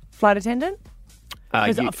US flight attendant.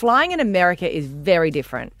 Because flying in America is very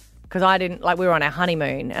different. Because we were on our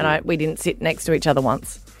honeymoon and we didn't sit next to each other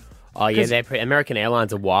once. Oh, yeah, American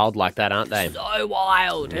Airlines are wild like that, aren't they? So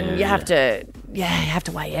wild. And you have to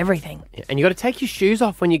weigh everything. And you got to take your shoes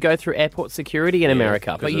off when you go through airport security in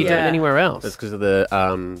America, but you don't anywhere else. That's because of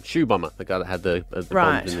the shoe bomber, the guy that had the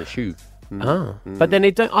bombs in the shoe. Oh, but then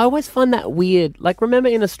I always find that weird. Like, remember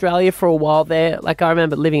in Australia for a while there, like I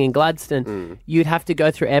remember living in Gladstone, you'd have to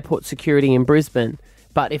go through airport security in Brisbane.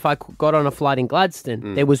 But if I got on a flight in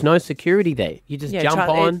Gladstone, there was no security there. You just jump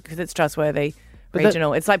on. Because it's trustworthy. But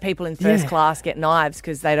Regional. It's like people in first class get knives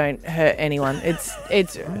because they don't hurt anyone. It's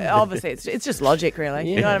obviously it's just logic,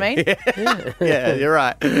 really. You know what I mean? Yeah, you're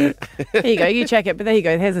right. Here you go. You check it. But there you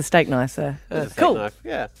go. There's a steak knife, sir. Cool. Knife.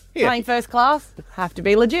 Yeah. Flying first class, have to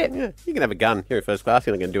be legit. Yeah, you can have a gun here at first class.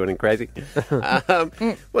 You're not going to do anything crazy.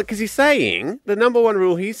 Well, because he's saying the number one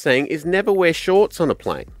rule he's saying is never wear shorts on a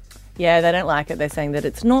plane. Yeah, they don't like it. They're saying that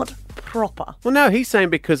it's not proper. Well, no, he's saying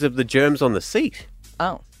because of the germs on the seat.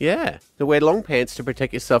 Oh. Yeah. So wear long pants to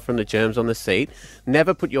protect yourself from the germs on the seat.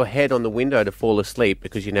 Never put your head on the window to fall asleep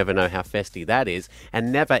because you never know how festy that is.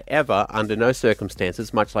 And never, ever, under no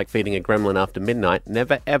circumstances, much like feeding a gremlin after midnight,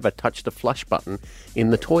 never, ever touch the flush button in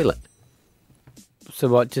the toilet. So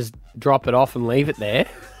what, just drop it off and leave it there?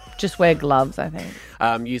 Just wear gloves, I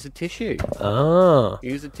think. Use a tissue. Oh.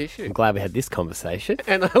 Use a tissue. I'm glad we had this conversation.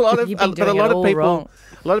 And a lot of You've been but a doing lot it of all people wrong.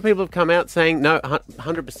 a lot of people have come out saying no,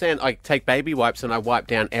 100%. I take baby wipes and I wipe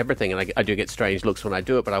down everything, and I do get strange looks when I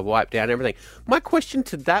do it, but I wipe down everything. My question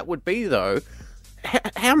to that would be though,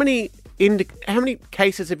 how many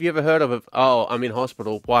cases have you ever heard of I'm in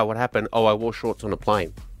hospital? Why? What happened? Oh, I wore shorts on a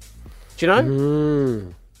plane. Do you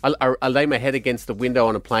know? I lay my head against the window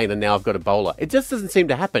on a plane and now I've got a bowler. It just doesn't seem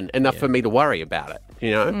to happen enough for me to worry about it,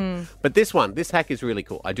 you know? But this hack is really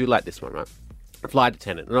cool. I do like this one, right? Flight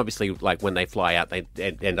attendant. And obviously, like, when they fly out, they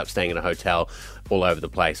end up staying in a hotel all over the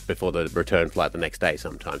place before the return flight the next day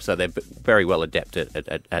sometimes. So they're very well adept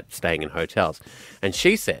at staying in hotels. And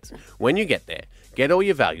she says, when you get there, get all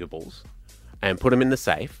your valuables and put them in the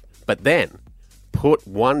safe, but then put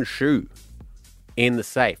one shoe in the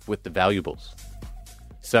safe with the valuables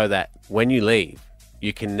so that when you leave,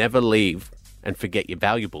 you can never leave and forget your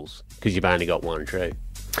valuables because you've only got one shoe.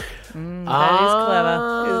 That is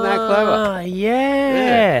clever. Isn't that clever?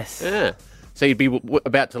 Yes. Yeah. So you'd be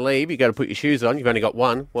about to leave, you got to put your shoes on, you've only got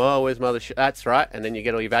one. Well, where's my other shoe? That's right. And then you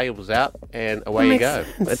get all your valuables out and away you go.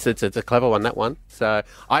 It's a clever one, that one. So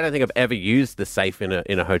I don't think I've ever used the safe in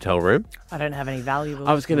a hotel room. I don't have any valuables.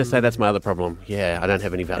 I was going to say that's my other problem. Yeah, I don't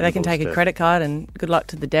have any valuables. They can take a credit card and good luck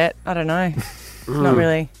to the debt. I don't know. Not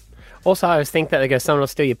really. Also, I always think that they go, someone will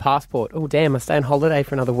steal your passport. Oh, damn, I stay on holiday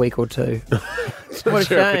for another week or two. What a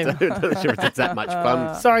shame. I'm not sure if it's that much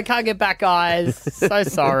fun. Sorry, can't get back, guys. So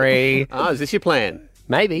sorry. Oh, is this your plan?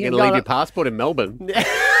 Maybe. You're going to leave your passport in Melbourne.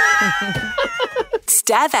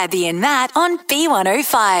 Stab Abby and Matt on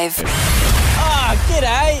B105.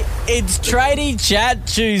 G'day. It's Tradie Chat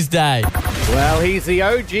Tuesday. Well, he's the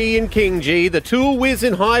OG in King G, the tool whiz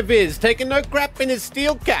in high vis, taking no crap in his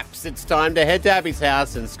steel caps. It's time to head to Abby's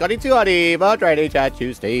house and Scotty Tuati for Tradie Chat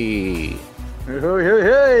Tuesday.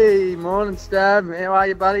 Hey, morning, Stab. How are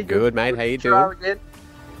you, buddy? Good, mate. How you doing? Again.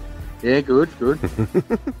 Yeah, good.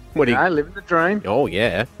 What do you living the dream? Oh,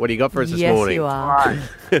 yeah. What do you got for us this morning? Yes, you are.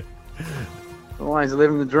 Right. Always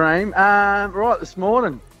living the dream. Right, this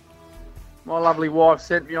morning, my lovely wife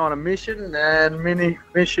sent me on a mission, and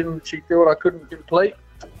mission she thought I couldn't complete,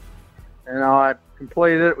 and I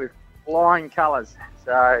completed it with flying colours.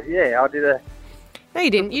 So yeah, I did a. No, you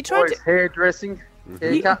didn't. You tried to hairdressing,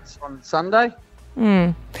 haircuts on Sunday.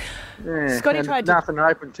 Mm. Yeah, Scotty and tried to nothing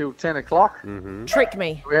open till 10 o'clock. trick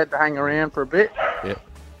me. We had to hang around for a bit. Yeah.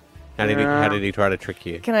 How did he try to trick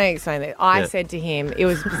you? Can I explain that? I said to him, it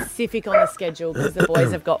was specific on the schedule because the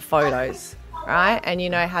boys have got photos. Right, and you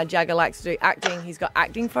know how Jagger likes to do acting. He's got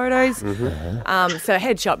acting photos. So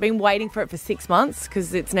headshot. Been waiting for it for 6 months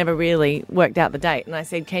because it's never really worked out the date. And I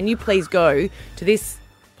said, "Can you please go to this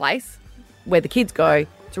place where the kids go?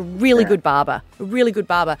 It's a really good barber.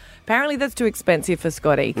 Apparently, that's too expensive for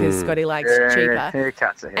Scotty because Scotty likes cheaper.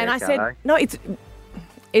 Haircuts. And I said, "No, it's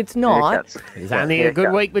not. Haircuts. There's only a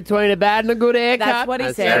good week between a bad and a good haircut. That's what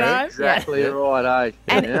he said. Exactly right,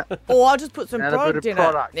 eh? Or I'll just put some And a bit product of in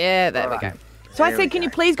product. it. Yeah, there we go. So I There said, we can go. you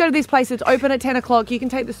please go to this place? It's open at 10 o'clock. You can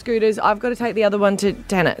take the scooters. I've got to take the other one to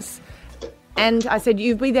tennis. And I said,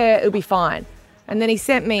 you be there. It'll be fine. And then he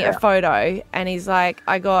sent me a photo and he's like,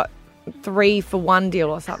 I got 3 for 1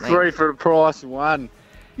 deal or something. 3 for the price of 1.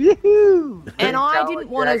 Yoo-hoo! And I didn't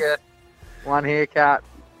want to... Jagger, 1 haircut.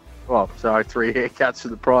 Well, sorry, 3 haircuts for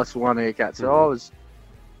the price of 1 haircut. So I was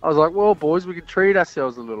like, well, boys, we could treat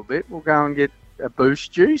ourselves a little bit. We'll go and get a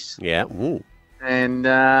Boost juice. Yeah. Ooh. And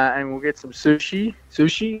we'll get some sushi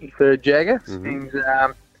for Jagger.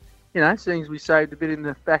 Seems we saved a bit in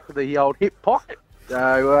the back of the old hip pocket.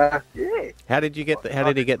 So yeah. How did he get the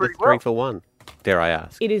pretty 3 for 1? Dare I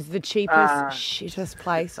ask? It is the cheapest, shittest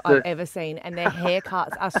place I've ever seen. And their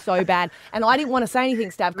haircuts are so bad. And I didn't want to say anything,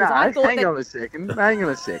 Stab, because I thought hang on a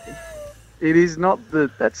second. It is not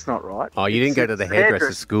that's not right. Oh, you didn't go to the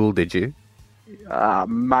hairdresser school, did you?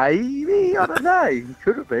 Maybe. I don't know.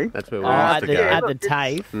 Could have been. That's where we used to go. At the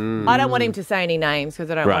TAFE. I don't want him to say any names because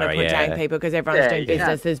I don't want to put down people because everyone's doing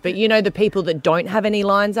businesses. But you know the people that don't have any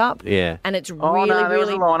lines up? Yeah. And it's There was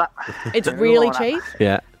a lineup. it's There was a really lineup. cheap.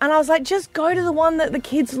 Yeah. And I was like, just go to the one that the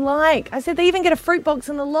kids like. I said, they even get a fruit box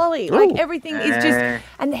and a lolly. Like everything is just,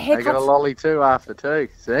 and the They got a haircuts, lolly too after 2.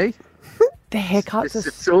 See? the haircuts are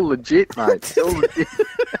It's all legit, mate. It's all legit.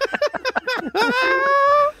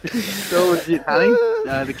 It's all legit, honey.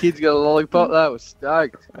 The kids got a lollipop. They were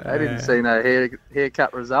stoked. They didn't see no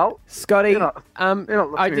haircut result. Scotty, They're not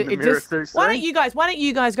looking in the mirror too soon. Why don't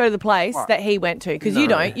you guys go to the place that he went to? Because you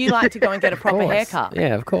don't. You like to go and get a proper haircut.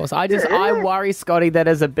 Yeah, of course. I worry, Scotty, that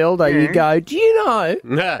as a builder, you go, do you know?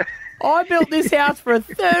 I built this house for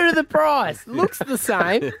 1/3 of the price. Looks the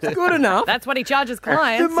same. It's good enough. That's what he charges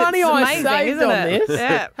clients. The money It's I amazing, saved isn't on it? this.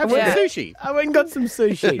 Yeah. Have some sushi. I went and got some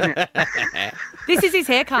sushi. This is his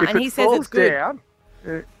haircut, and he says it's good. Down,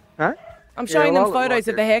 I'm showing them well, photos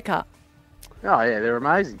of the haircut. Oh, yeah, they're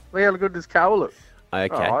amazing. Look how good does Koa look. Okay.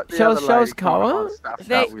 Right, the Show other us lady colour. kinda stuffed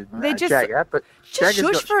They- up with, they're just- Jagger, but Just Jagger's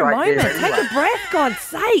shush got for a straight moment. hair Take anyway. a breath, God's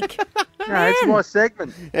sake. No, it's my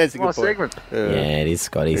segment. That's a my good point. segment. Yeah, it is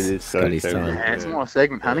Scotty's. It is Scotty's Scotty's time. Yeah, it's my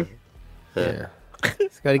segment, honey. Yeah.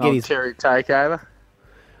 He's got to get his. Terry takeover.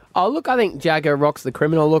 Oh, look, I think Jagger rocks the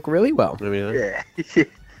criminal look really well. Yeah.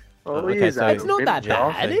 Well, he Okay, is so- over It's not a that bit, Joel.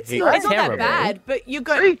 bad. It's He- not It's not terrible. that bad, but you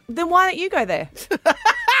go. Then why don't you go there?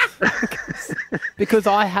 Because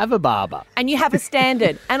I have a barber. And you have a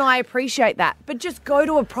standard, and I appreciate that. But just go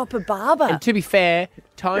to a proper barber. And to be fair,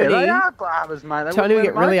 Tony. Yeah, they are barbers, mate. They Tony will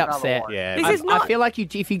wouldn't get let really them make upset. another one. Yeah. This I, is not- I feel like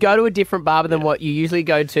if you go to a different barber than what you usually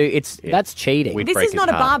go to, that's cheating. We'd This break is not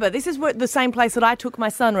his a heart. barber. This is the same place that I took my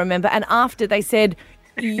son, remember? And after they said,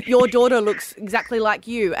 your daughter looks exactly like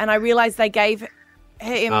you. And I realised they gave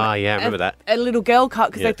him Oh, yeah, I remember that. a little girl cut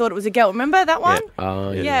because Yeah. they thought it was a girl. Remember that one? Oh,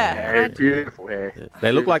 yeah. Yeah. Yeah, beautiful hair.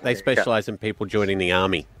 They look like they Beautiful haircut. specialise in people joining the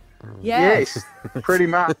army. Yeah. Yes, pretty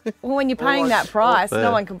much. Well, when you're paying that price,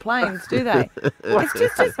 no one complains, do they? It's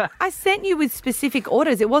just I sent you with specific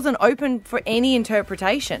orders. It wasn't open for any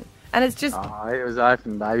interpretation. And it's just, Oh, it was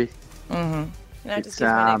open, baby. it just it's, gives me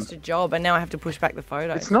an um, extra job. And now I have to push back the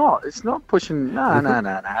photos. It's not pushing. No.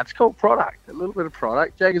 It's called product. A little bit of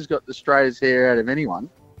product. Jagger's got the straightest hair out of anyone.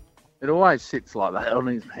 It always sits like that on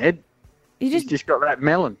his head. He's just got that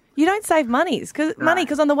melon. You don't save money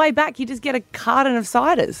because on the way back you just get a carton of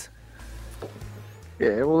ciders.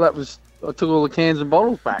 Yeah, well, that was. I took all the cans and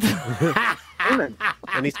bottles back. Isn't it?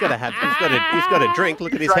 And he's got a drink.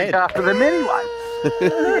 Look at He his drank head. half of them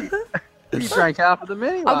anyway. He drank half of them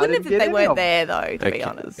anyway. I wouldn't didn't have if get they any weren't of them. there though, to be Okay.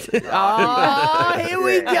 honest. Oh, here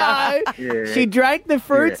we go. Yeah. She drank the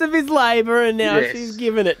fruits Yeah. of his labour and now Yes. she's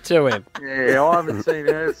giving it to him. Yeah, I haven't seen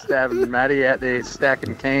her stabbing Maddie out there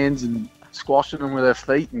stacking cans and squashing them with her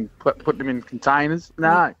feet and putting them in containers.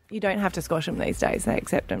 No. You don't have to squash them these days. They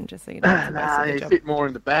accept them just so you don't have to No, waste they the job. fit more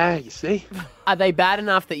in the bag, you see. Are they bad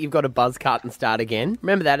enough that you've got to buzz cut and start again?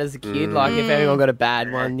 Remember that as a kid? Like if anyone got a bad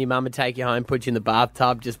one, your mum would take you home, put you in the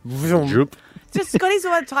bathtub, just Droop. Just Scotty's the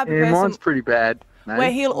type of Yeah, person mine's pretty bad. mate.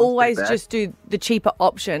 where he'll Mine's pretty always bad. just do the cheaper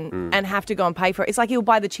option and have to go and pay for it. It's like he'll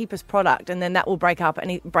buy the cheapest product and then that will break up and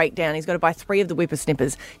he break down. He's got to buy 3 of the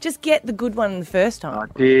whippersnippers. Just get the good one the first time. I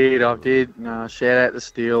did. No, shout out the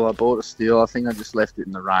Steel. I bought a Steel. I think I just left it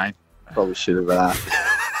in the rain. Probably should have.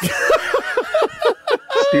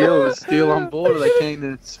 Steel on board. Are they keen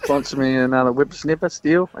to sponsor me another whippersnipper?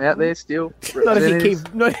 Steel out there, Steel. not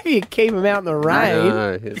if you keep them out in the rain.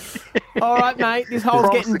 No, it's- All right, mate. This hole's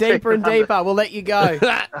Promise getting to keep deeper and them under. deeper. We'll let you go.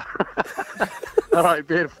 All right,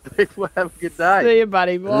 beautiful people. Have a good day. See you,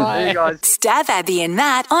 buddy. See Bye. you guys. Stab Abby and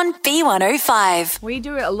Matt on B105. We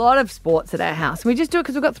do a lot of sports at our house. We just do it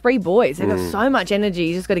because we've got 3 boys. They've got so much energy.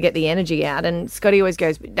 You just got to get the energy out. And Scotty always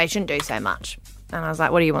goes, they shouldn't do so much. And I was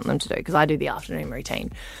like, what do you want them to do? Because I do the afternoon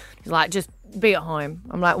routine. He's like, just be at home.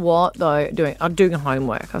 I'm like, what though? I'm doing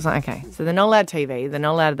homework. I was like, okay. So they're not allowed TV. They're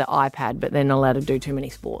not allowed the iPad, but they're not allowed to do too many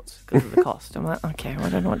sports because of the cost. I'm like, okay, well, I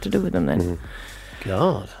don't know what to do with them then.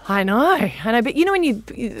 God. I know. But you know when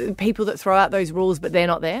you people that throw out those rules but they're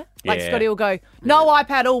not there? Like Yeah. Scotty will go, no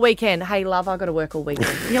iPad all weekend. Hey, love, I got to work all weekend.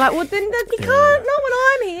 And you're like, well, then you can't. Not when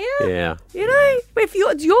I'm here. yeah. You know, if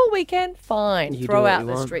it's your weekend, fine. You do Throw what out you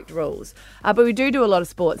the want. strict rules. But we do a lot of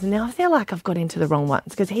sports. And now I feel like I've got into the wrong ones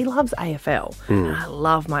because he loves AFL. And I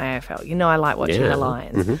love my AFL. You know, I like watching Yeah. the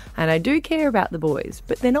Lions. And I do care about the boys,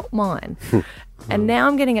 but they're not mine. And now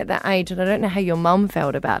I'm getting at that age, and I don't know how your mum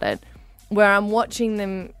felt about it, where I'm watching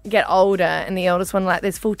them get older and the eldest one, like,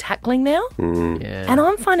 there's full tackling now. Yeah. And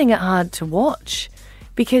I'm finding it hard to watch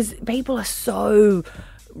because people are so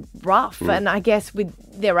rough. And I guess with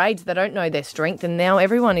their age, they don't know their strength. And now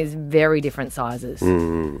everyone is very different sizes.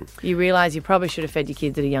 You realise you probably should have fed your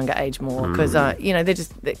kids at a younger age more because, you know,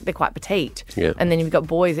 they're quite petite. Yeah. And then you've got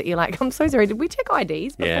boys that you're like, I'm so sorry, did we check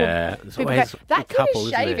IDs before? Yeah. There's People always go, that a kid couple, is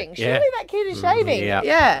isn't there? shaving. Yeah. Surely that kid is shaving. Yeah.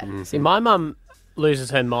 Yeah. See, my mum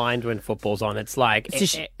loses her mind when football's on. It's like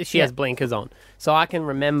she has blinkers on. So I can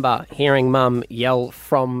remember hearing mum yell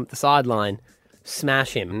from the sideline,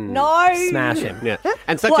 smash him. No. Smash him. Yeah.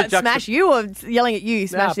 And such What, a smash you or yelling at you,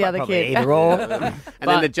 smash the other Probably kid? Either or. And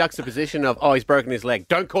then the juxtaposition of, oh, he's broken his leg.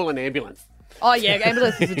 Don't call an ambulance. Oh, yeah,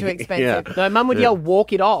 ambulances are too expensive. Yeah. No, mum would yell,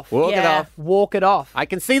 walk it off. Walk it Yeah. off. Walk it off. I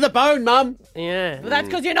can see the bone, Mum. Yeah. Well, that's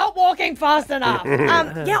because you're not walking fast enough.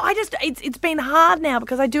 It's been hard now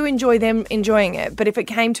because I do enjoy them enjoying it. But if it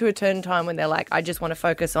came to a turn time when they're like, I just want to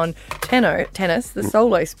focus on tennis, the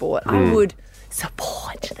solo sport, I would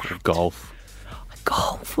support that. Golf.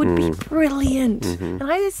 Golf would be brilliant. And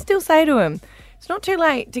I still say to him, It's not too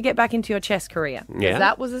late to get back into your chess career. 'Cause Yeah.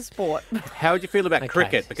 that was a sport. How would you feel about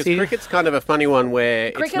cricket? Because cricket's kind of a funny one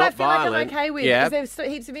where Cricket, it's not I feel violent. like I'm okay with. Yeah. Is there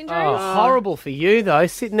heaps of injuries? Oh, horrible for you, though,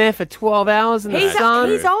 sitting there for 12 hours in the sun.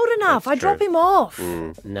 He's old enough. I drop him off.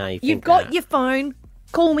 No, You've got your phone.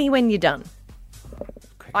 Call me when you're done.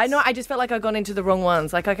 I know. I just felt like I got into the wrong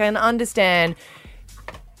ones. Like, I can understand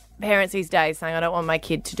parents these days saying, I don't want my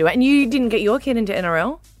kid to do it. And you didn't get your kid into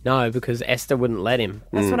NRL? No, because Esther wouldn't let him.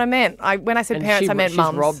 That's what I meant. When I said And parents, I meant she's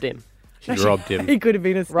mums. robbed him. She's robbed him. He could have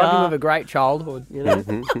been a star. Robbed him of a great childhood, you know.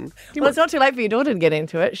 Well, it's not too late for your daughter to get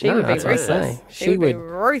into it. She No, would be that's what I ruthless. say. She would be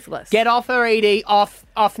ruthless. Get off her, Edie. Off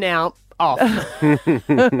now. Off. She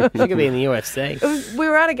could be in the UFC. We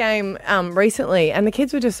were at a game recently, and the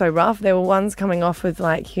kids were just so rough. There were ones coming off with,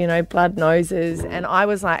 like, you know, blood noses, and I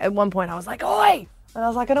was like, at one point, I was like, "Oi!" And I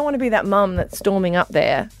was like, I don't want to be that mum that's storming up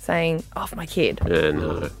there saying, "Off my kid." Yeah,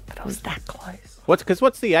 no. But I was that close.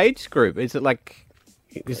 What's the age group? Is it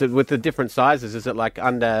with the different sizes? Is it like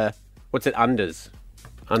under? What's it unders?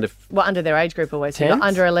 Under Well, under their age group always. So you got 10s?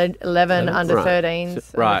 under 11, under Right. 13s.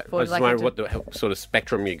 So- right. I forward, was like wondering into- what the sort of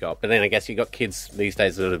spectrum you got. But then I guess you got kids these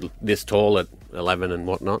days that are this tall at 11 and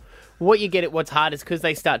whatnot. What you get at what's hard is because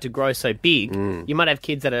they start to grow so big, you might have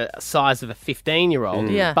kids that are the size of a 15-year-old,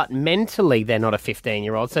 Yeah. but mentally they're not a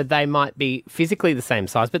 15-year-old, so they might be physically the same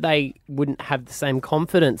size, but they wouldn't have the same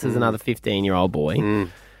confidence as another 15-year-old boy.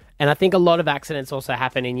 And I think a lot of accidents also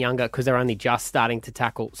happen in younger because they're only just starting to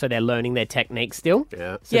tackle, so they're learning their technique still.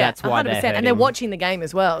 Yeah. So that's why 100%. they're And they're hurting. watching the game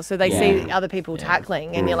as well, so they see other people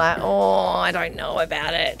tackling, and you're like, oh, I don't know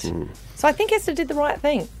about it. So I think Esther did the right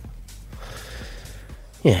thing.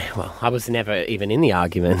 Yeah, well, I was never even in the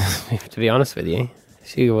argument, to be honest with you.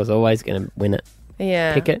 She was always going to win it.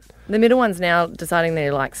 Yeah. Pick it. The middle one's now deciding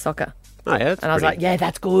they like soccer. Oh, yeah. That's And I was pretty- like, yeah,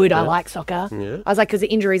 that's good. I Yeah. like soccer. Yeah. I was like, because the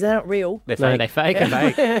injuries, they're not real. They're No, fake.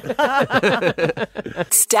 they're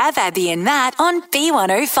fake. Stab Abby and Matt on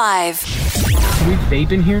B105. We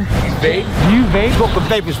vape in here? Vape? You vape? Smoke a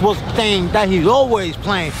vape is one thing that he's always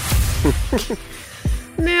playing.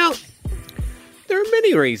 Now, there are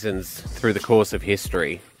many reasons through the course of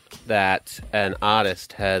history that an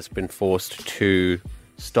artist has been forced to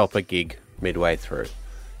stop a gig midway through.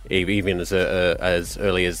 Even as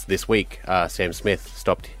early as this week, Sam Smith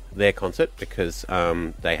stopped their concert because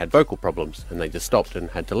they had vocal problems and they just stopped and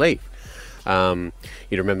had to leave. You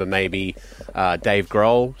remember maybe Dave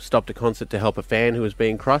Grohl stopped a concert to help a fan who was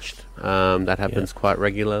being crushed. That happens quite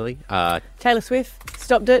regularly. Taylor Swift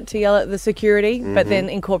stopped it to yell at the security, but then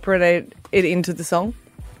incorporated it into the song.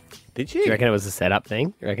 Did Do you reckon it was a setup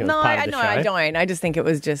thing? You reckon it No, was part of the show? I don't. I just think it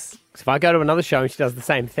was just... 'Cause if I go to another show and she does the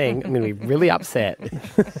same thing, I'm going to be really upset.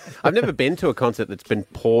 I've never been to a concert that's been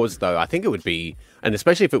paused, though. I think it would be, and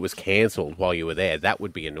especially if it was cancelled while you were there, that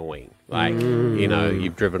would be annoying. Like, you know,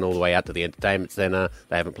 you've driven all the way out to the entertainment centre,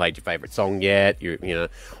 they haven't played your favourite song yet, you know.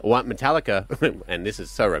 Or Metallica, and this is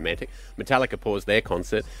so romantic, Metallica paused their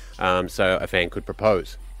concert so a fan could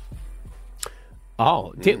propose.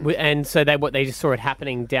 Oh, and so they just saw it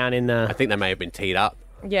happening down in the... I think they may have been teed up.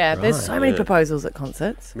 Yeah, there's so many proposals at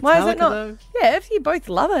concerts. Why is it Metallica, not? though? Yeah, if you both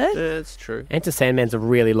love it. Yeah, it's true. Enter Sandman's a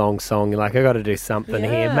really long song. You're like, I got to do something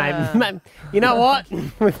here. Yeah. Maybe, you know what?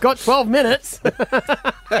 We've got 12 minutes.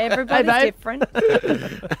 Everybody's Hey, babe. different.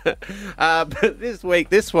 But this week,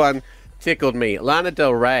 this one tickled me. Lana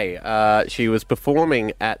Del Rey, she was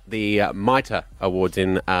performing at the MITA Awards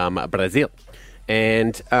in Brazil.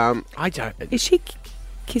 And I don't... Is she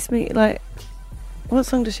Kiss Me, like... What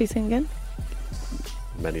song does she sing again?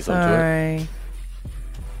 Maddie's onto it. Sorry.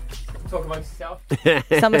 Talk amongst yourself.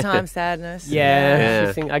 Summertime Sadness. Yeah.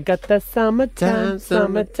 She sing, I got the summertime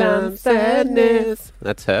sadness.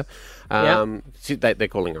 That's her. They're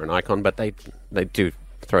calling her an icon, but they do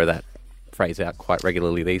throw that phrase out quite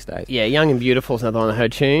regularly these days. Yeah, Young and Beautiful is another one of her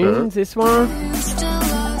tunes. This one.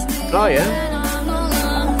 Oh, yeah.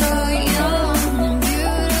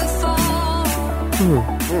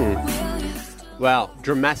 Well,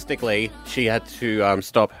 dramatically, she had to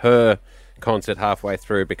stop her concert halfway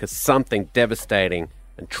through because something devastating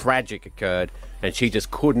and tragic occurred, and she just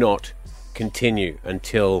could not continue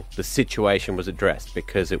until the situation was addressed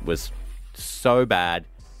because it was so bad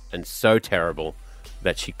and so terrible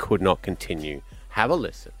that she could not continue. Have a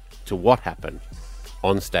listen to what happened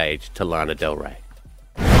on stage to Lana Del Rey.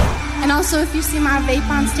 And also, if you see my vape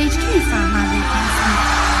on stage, can you find my vape on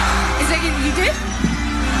stage? Is that you did?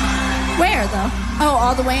 Where, though? Oh,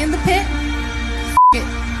 all the way in the pit? It.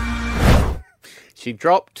 She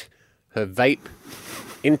dropped her vape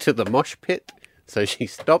into the mosh pit, so she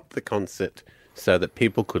stopped the concert so that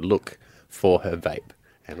people could look for her vape.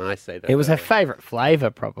 And I say that It was her favourite flavour,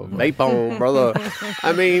 probably. vape on, brother.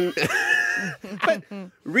 I mean, But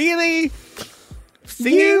really?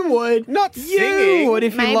 Singing? You would. Not singing. You would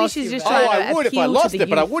if you Maybe lost she's your just voice. trying to I would if I appeal lost to the it,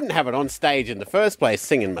 but I youth. wouldn't have it on stage in the first place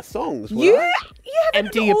singing my songs, would You I? have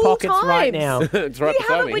Empty it your all pockets right times. now. It's right You have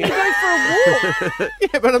beside it me. when you go for a walk.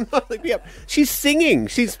 Yeah, but I'm not. Yeah, she's singing.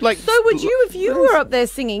 She's like. So would you if you were up there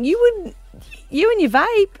singing? You wouldn't. You and your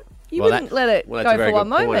vape. You wouldn't let it well, go that's a for very one good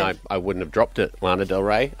moment. point. I wouldn't have dropped it, Lana Del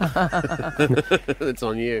Rey. It's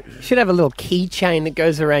on you. You should have a little keychain that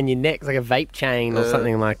goes around your neck, like a vape chain or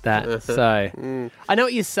something like that. So, I know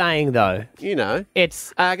what you're saying, though. You know.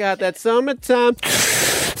 It's I got that summertime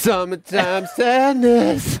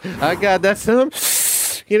sadness. I got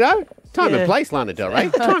that you know, time and place, Lana Del Rey.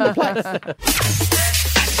 Time and place.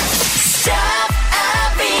 Stab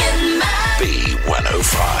Abby and Matt.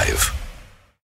 B105.